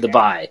at after the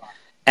bye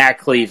at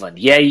Cleveland.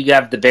 Yeah, you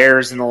have the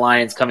Bears and the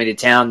Lions coming to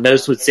town.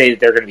 Most would say that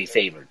they're going to be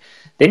favored.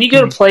 Then you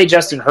go to play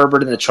Justin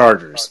Herbert and the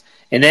Chargers.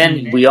 And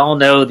then we all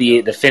know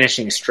the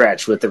finishing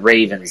stretch with the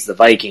Ravens, the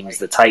Vikings,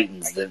 the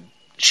Titans, the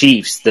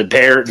Chiefs, the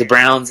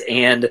Browns,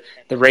 and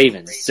the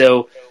Ravens.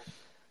 So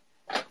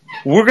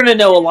we're going to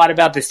know a lot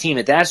about this team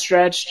at that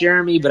stretch,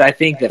 Jeremy, but I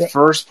think the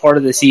first part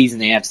of the season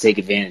they have to take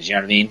advantage. You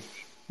know what I mean?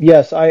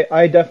 Yes,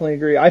 I definitely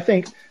agree. I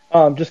think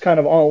just kind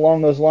of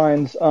along those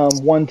lines,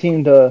 one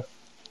team to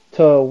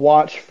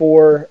watch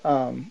for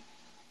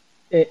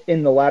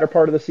in the latter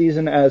part of the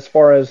season as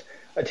far as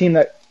a team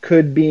that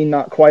could be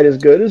not quite as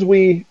good as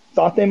we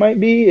thought they might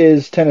be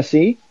is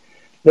Tennessee.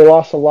 They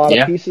lost a lot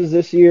of pieces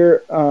this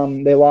year.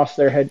 They lost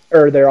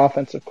their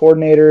offensive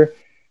coordinator,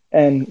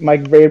 and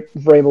Mike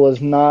Vrabel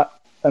is not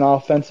an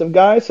offensive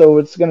guy, so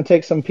it's going to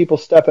take some people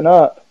stepping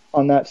up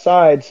on that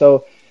side.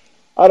 So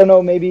I don't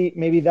know,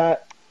 maybe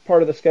that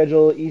part of the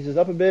schedule eases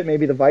up a bit.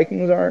 Maybe the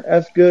Vikings aren't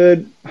as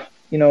good.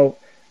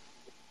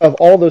 Of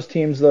all those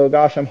teams, though,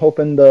 gosh, I'm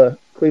hoping the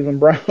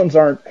Cleveland Browns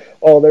aren't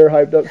all they're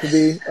hyped up to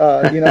be.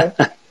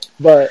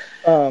 But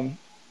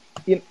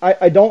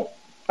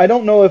I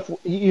don't know if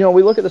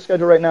we look at the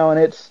schedule right now and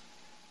it's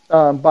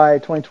by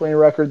 2020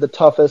 record the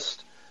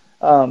toughest.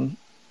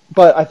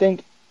 But I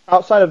think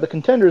outside of the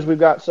contenders, we've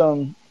got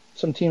some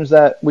teams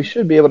that we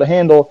should be able to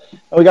handle,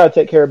 and we got to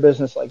take care of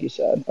business, like you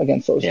said,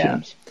 against those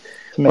teams.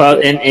 Well,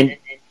 and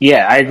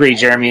I agree,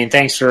 Jeremy, and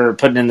thanks for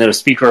putting in those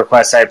speaker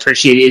requests. I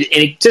appreciate it.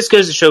 And it just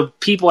goes to show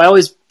people. I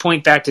always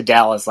point back to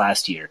Dallas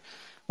last year.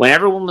 When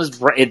everyone was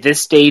at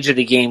this stage of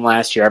the game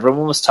last year,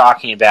 everyone was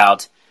talking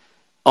about,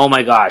 oh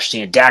my gosh,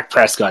 Dak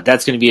Prescott,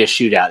 that's going to be a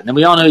shootout. And then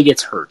we all know he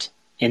gets hurt.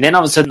 And then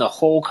all of a sudden the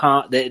whole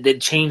that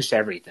changed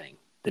everything.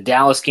 The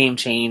Dallas game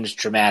changed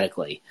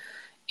dramatically.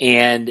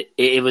 And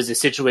it was a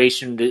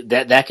situation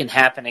that can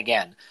happen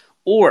again.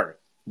 Or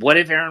what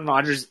if Aaron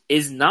Rodgers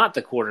is not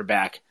the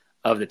quarterback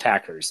of the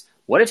Packers?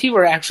 What if he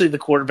were actually the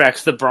quarterback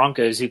of the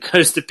Broncos who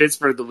goes to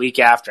Pittsburgh the week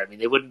after? I mean,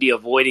 they wouldn't be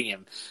avoiding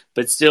him.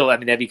 But still, I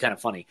mean, that'd be kind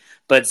of funny.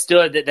 But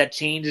still, that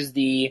changes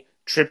the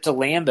trip to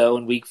Lambeau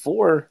in week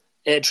 4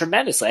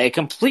 tremendously. It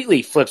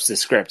completely flips the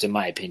script, in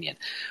my opinion.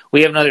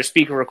 We have another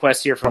speaker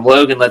request here from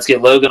Logan. Let's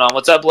get Logan on.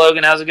 What's up,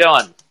 Logan? How's it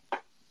going?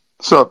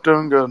 What's up?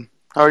 Doing good.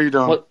 How are you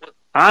doing?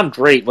 I'm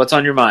great. What's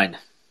on your mind?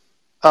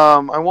 I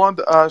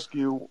wanted to ask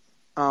you,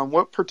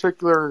 what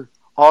particular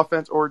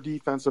offense or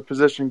defensive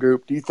position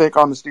group do you think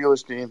on the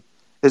Steelers team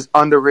is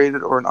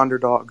underrated or an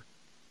underdog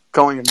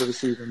going into the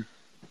season?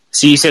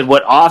 So you said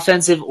what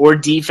offensive or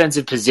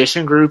defensive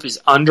position group is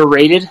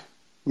underrated?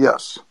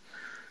 Yes.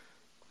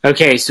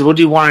 Okay, so we'll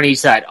do one on each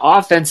side.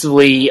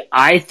 Offensively,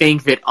 I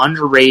think that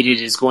underrated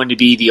is going to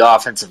be the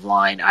offensive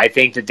line. I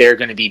think that they're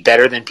going to be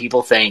better than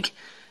people think.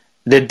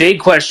 The big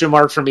question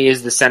mark for me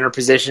is the center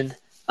position.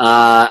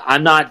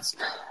 I'm not...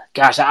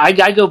 Gosh,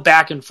 I go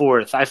back and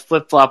forth. I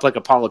flip-flop like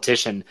a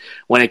politician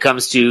when it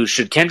comes to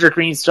should Kendrick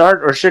Green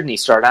start or shouldn't he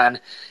start on?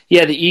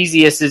 Yeah, the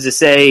easiest is to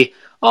say,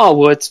 oh,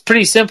 well, it's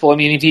pretty simple. I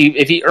mean,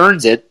 if he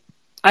earns it,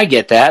 I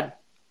get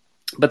that.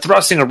 But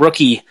thrusting a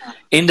rookie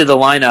into the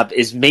lineup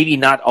is maybe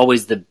not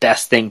always the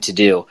best thing to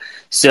do.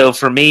 So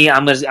for me,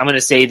 I'm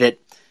gonna say that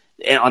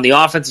on the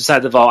offensive side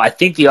of the ball, I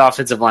think the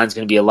offensive line is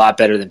going to be a lot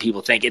better than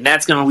people think, and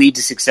that's going to lead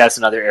to success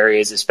in other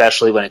areas,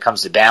 especially when it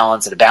comes to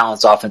balance and a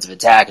balanced offensive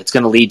attack. It's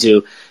going to lead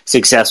to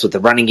success with the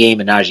running game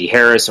and Najee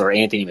Harris or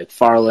Anthony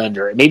McFarland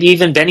or maybe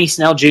even Benny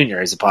Snell Jr.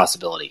 is a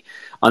possibility.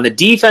 On the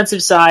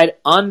defensive side,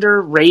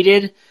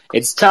 underrated,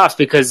 it's tough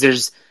because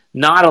there's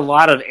not a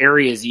lot of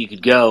areas you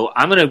could go.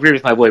 I'm going to agree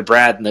with my boy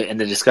Brad in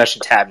the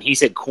discussion tab, and he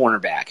said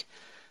cornerback.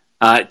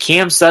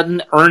 Cam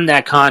Sutton earned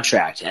that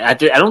contract. And I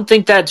don't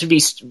think that should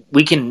be.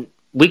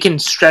 We can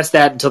stress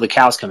that until the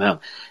cows come home.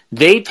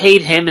 They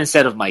paid him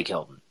instead of Mike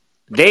Hilton.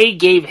 They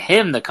gave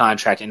him the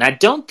contract, and I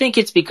don't think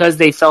it's because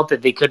they felt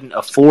that they couldn't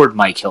afford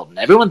Mike Hilton.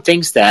 Everyone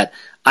thinks that.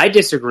 I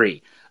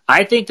disagree.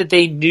 I think that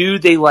they knew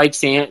they liked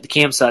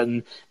Cam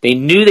Sutton. They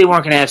knew they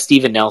weren't going to have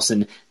Steven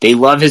Nelson. They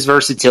love his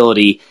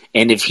versatility,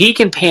 and if he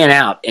can pan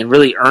out and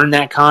really earn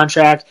that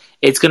contract,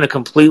 it's going to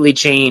completely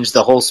change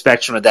the whole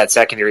spectrum of that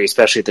secondary,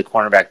 especially at the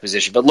cornerback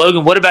position. But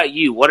Logan, what about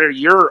you? What are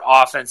your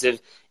offensive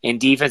and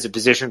defensive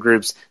position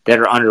groups that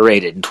are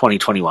underrated in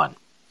 2021?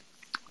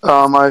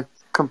 I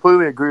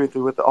completely agree with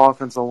you with the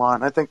offensive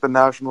line. I think the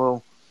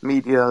national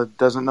media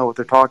doesn't know what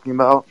they're talking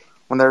about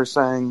when they're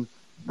saying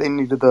they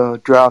needed to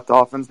draft the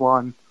offensive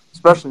line,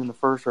 especially in the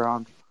first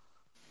round,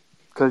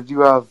 because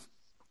you have,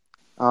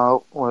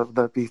 what would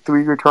that be,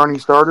 3 returning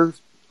starters,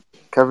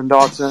 Kevin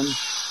Dotson,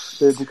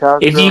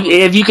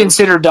 If you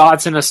consider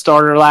Dotson a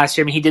starter last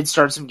year, I mean, he did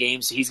start some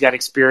games, so he's got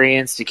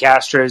experience.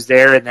 DeCastro's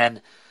there, and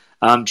then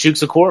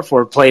Chuks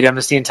Okorafor played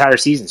almost the entire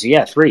season. So,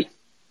 yeah, 3.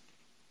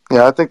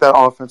 Yeah, I think that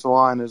offensive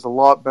line is a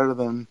lot better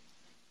than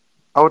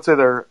 – I would say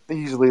they're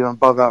easily an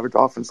above-average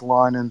offensive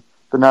line, and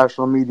the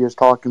national media is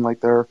talking like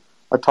they're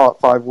a top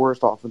 5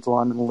 worst offensive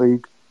line in the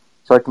league.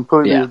 So I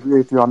completely agree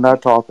with you on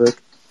that topic.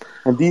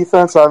 And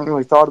defense, I haven't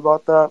really thought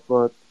about that,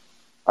 but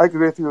I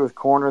agree with you with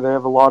corner. They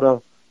have a lot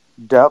of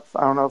depth.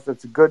 I don't know if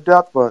it's a good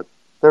depth, but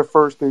their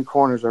first 3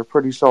 corners are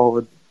pretty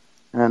solid.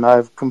 And I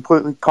have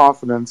completely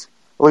confidence,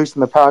 at least in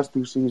the past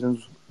 2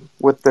 seasons,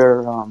 with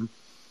their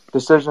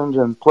decisions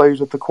and plays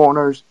with the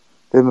corners.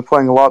 They've been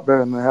playing a lot better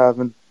than they have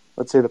in,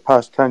 let's say, the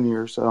past 10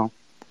 years. So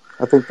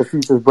I think the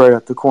future is bright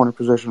at the corner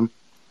position.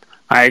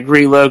 I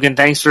agree, Logan.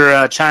 Thanks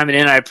for chiming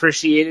in. I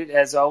appreciate it,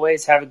 as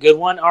always. Have a good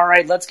one. All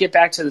right, let's get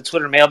back to the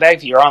Twitter mailbag.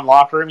 If you're on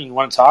Locker Room and you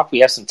want to talk, we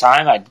have some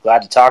time. I'd be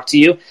glad to talk to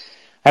you.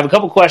 I have a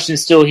couple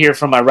questions still here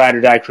from my Ride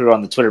or Die crew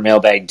on the Twitter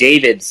mailbag.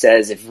 David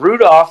says, if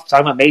Rudolph,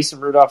 talking about Mason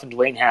Rudolph and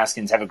Dwayne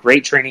Haskins, have a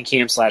great training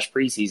camp /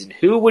 preseason,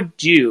 who would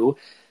you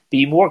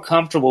be more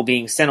comfortable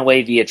being sent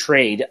away via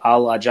trade, a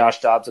la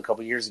Josh Dobbs a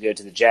couple years ago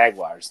to the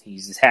Jaguars? He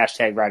uses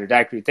hashtag Ride or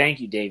Die crew.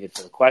 Thank you, David,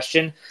 for the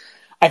question.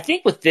 I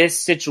think with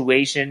this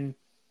situation,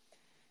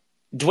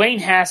 Dwayne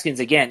Haskins,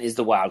 again, is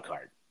the wild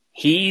card.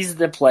 He's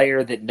the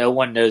player that no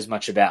one knows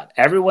much about.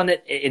 Everyone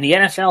that in the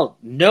NFL,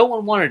 no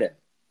one wanted him.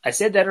 I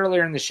said that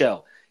earlier in the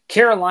show.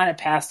 Carolina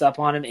passed up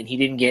on him, and he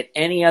didn't get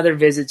any other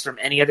visits from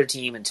any other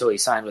team until he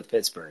signed with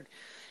Pittsburgh.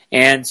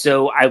 And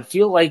so I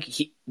feel like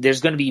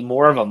there's going to be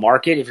more of a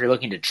market if you're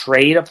looking to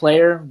trade a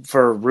player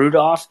for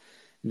Rudolph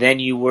than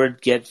you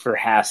would get for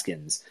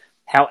Haskins.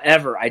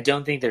 However, I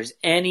don't think there's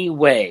any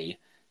way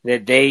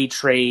that they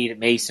trade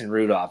Mason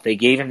Rudolph. They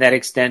gave him that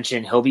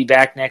extension. He'll be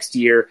back next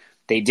year.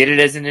 They did it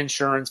as an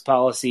insurance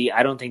policy.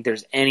 I don't think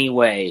there's any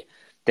way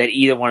that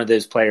either one of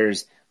those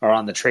players are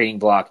on the trading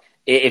block.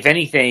 If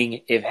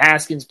anything, if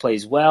Haskins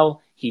plays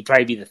well, he'd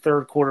probably be the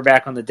third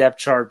quarterback on the depth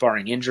chart,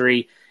 barring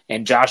injury,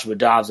 and Joshua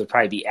Dobbs would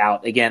probably be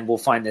out. Again, we'll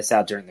find this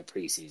out during the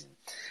preseason.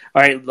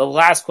 All right, the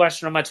last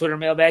question on my Twitter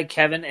mailbag,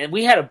 Kevin, and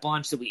we had a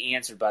bunch that we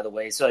answered, by the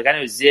way. So, I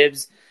know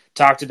Zibs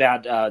talked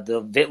about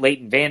the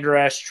Leighton Vander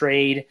Esch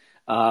trade,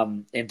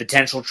 and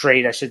potential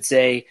trade, I should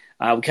say.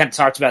 We kind of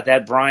talked about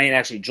that. Brian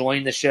actually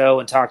joined the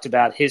show and talked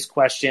about his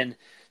question.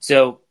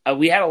 So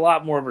we had a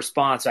lot more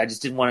response. I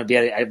just didn't want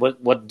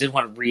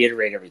to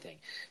reiterate everything.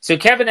 So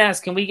Kevin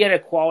asked, can we get a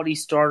quality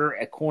starter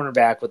at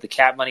cornerback with the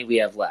cap money we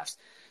have left?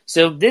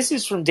 So this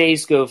is from Dave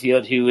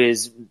Schofield,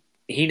 he's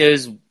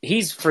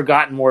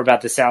forgotten more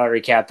about the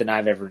salary cap than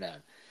I've ever known.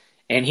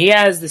 And he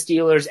has the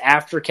Steelers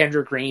after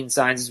Kendrick Green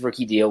signs his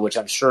rookie deal, which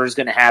I'm sure is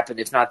going to happen,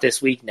 if not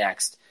this week,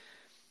 next.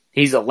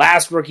 He's the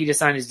last rookie to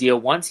sign his deal.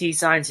 Once he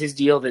signs his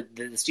deal, the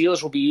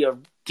Steelers will be,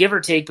 give or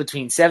take,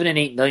 between $7 and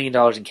 $8 million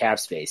in cap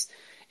space.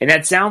 And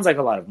that sounds like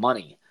a lot of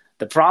money.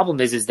 The problem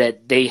is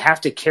that they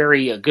have to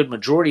carry a good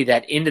majority of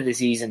that into the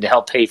season to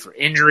help pay for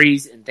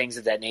injuries and things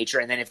of that nature.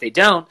 And then if they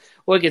don't,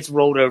 well, it gets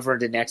rolled over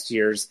into next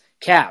year's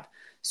cap.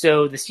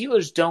 So the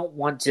Steelers don't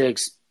want to,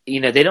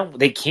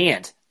 they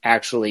can't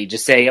actually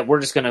just say, we're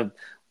going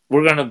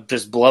to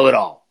just blow it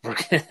all.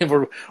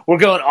 We're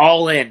going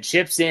all in,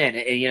 chips in,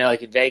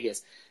 like in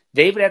Vegas.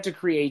 They would have to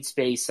create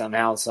space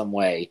somehow, some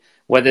way,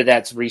 whether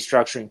that's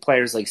restructuring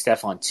players like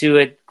Stephon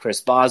Tuitt,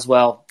 Chris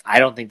Boswell. I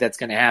don't think that's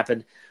going to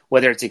happen.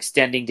 Whether it's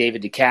extending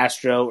David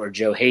DeCastro or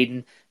Joe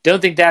Hayden,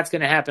 don't think that's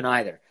going to happen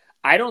either.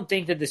 I don't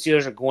think that the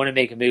Steelers are going to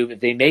make a move. If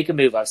they make a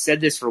move, I've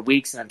said this for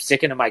weeks and I'm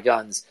sticking to my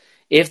guns.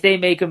 If they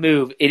make a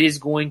move, it is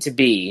going to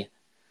be,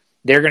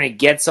 they're going to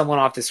get someone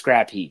off the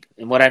scrap heap.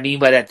 And what I mean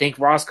by that, think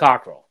Ross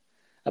Cockrell,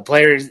 a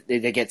player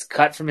that gets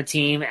cut from a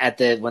team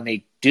when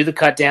they do the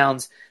cut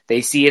downs.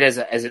 They see it as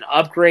an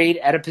upgrade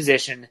at a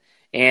position,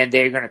 and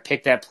they're going to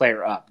pick that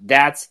player up.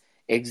 That's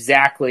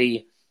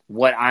exactly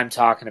what I'm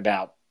talking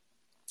about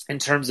in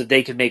terms of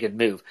they could make a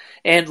move.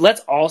 And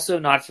let's also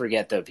not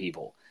forget, though,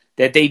 people,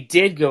 that they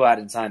did go out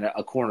and sign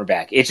a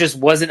cornerback. It just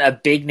wasn't a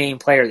big-name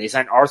player. They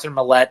signed Arthur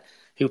Millette,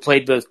 who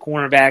played both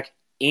cornerback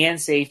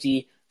and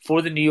safety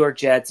for the New York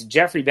Jets.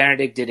 Jeffrey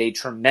Benedict did a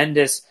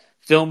tremendous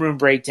film room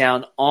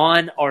breakdown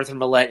on Arthur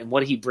Millette and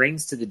what he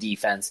brings to the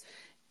defense.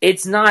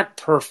 It's not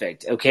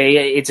perfect,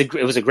 okay?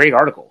 It was a great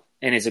article,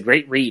 and it's a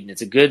great read, and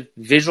it's a good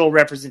visual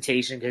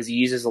representation because he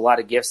uses a lot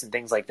of GIFs and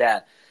things like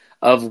that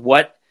of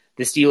what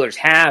the Steelers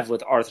have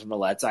with Arthur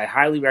Millette. So I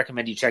highly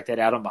recommend you check that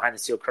out on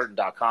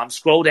BehindTheSteelCurtain.com.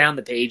 Scroll down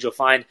the page. You'll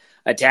find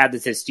a tab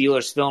that says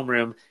Steelers Film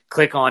Room.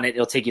 Click on it.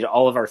 It'll take you to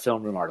all of our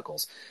film room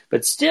articles.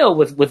 But still,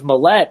 with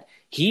Millette,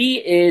 he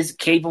is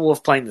capable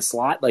of playing the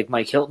slot like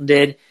Mike Hilton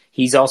did.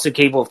 He's also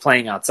capable of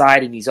playing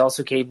outside, and he's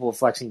also capable of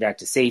flexing back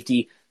to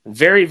safety.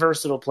 Very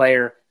versatile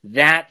player.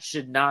 That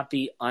should not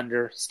be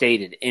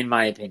understated, in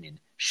my opinion.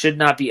 Should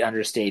not be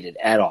understated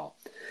at all.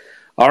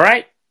 All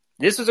right.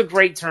 This was a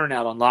great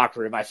turnout on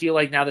Locker Room. I feel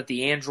like now that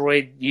the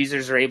Android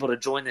users are able to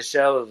join the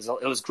show,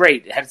 it was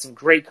great. It had some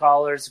great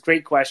callers,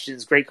 great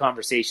questions, great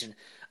conversation.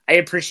 I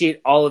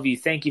appreciate all of you.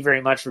 Thank you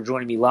very much for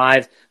joining me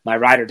live. My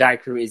Ride or Die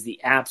crew is the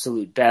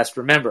absolute best.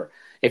 Remember,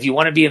 if you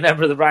want to be a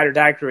member of the Ride or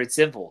Die crew, it's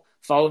simple.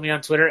 Follow me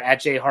on Twitter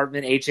at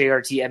jhartman,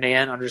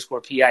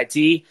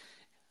 HARTMAN_PIT,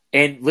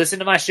 and listen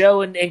to my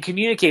show and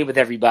communicate with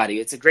everybody.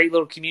 It's a great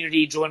little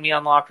community. Join me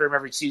on Locker Room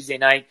every Tuesday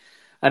night.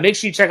 Make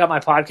sure you check out my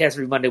podcast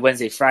every Monday,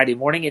 Wednesday, Friday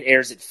morning. It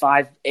airs at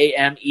 5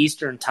 a.m.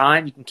 Eastern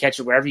Time. You can catch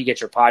it wherever you get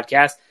your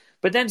podcast.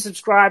 But then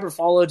subscribe or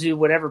follow to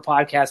whatever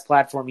podcast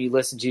platform you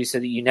listen to so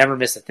that you never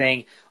miss a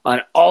thing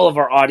on all of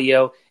our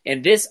audio.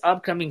 And this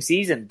upcoming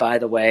season, by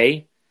the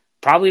way,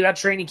 probably about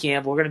training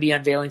camp, we're going to be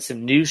unveiling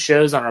some new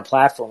shows on our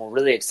platform. We're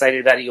really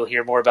excited about it. You'll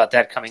hear more about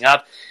that coming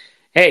up.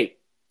 Hey,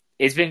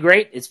 it's been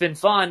great. It's been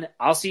fun.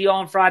 I'll see you all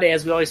on Friday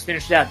as we always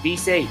finish it out. Be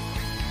safe.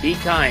 Be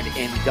kind,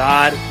 and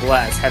God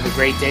bless. Have a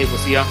great day. We'll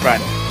see you on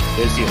Friday.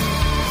 Go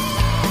Steelers.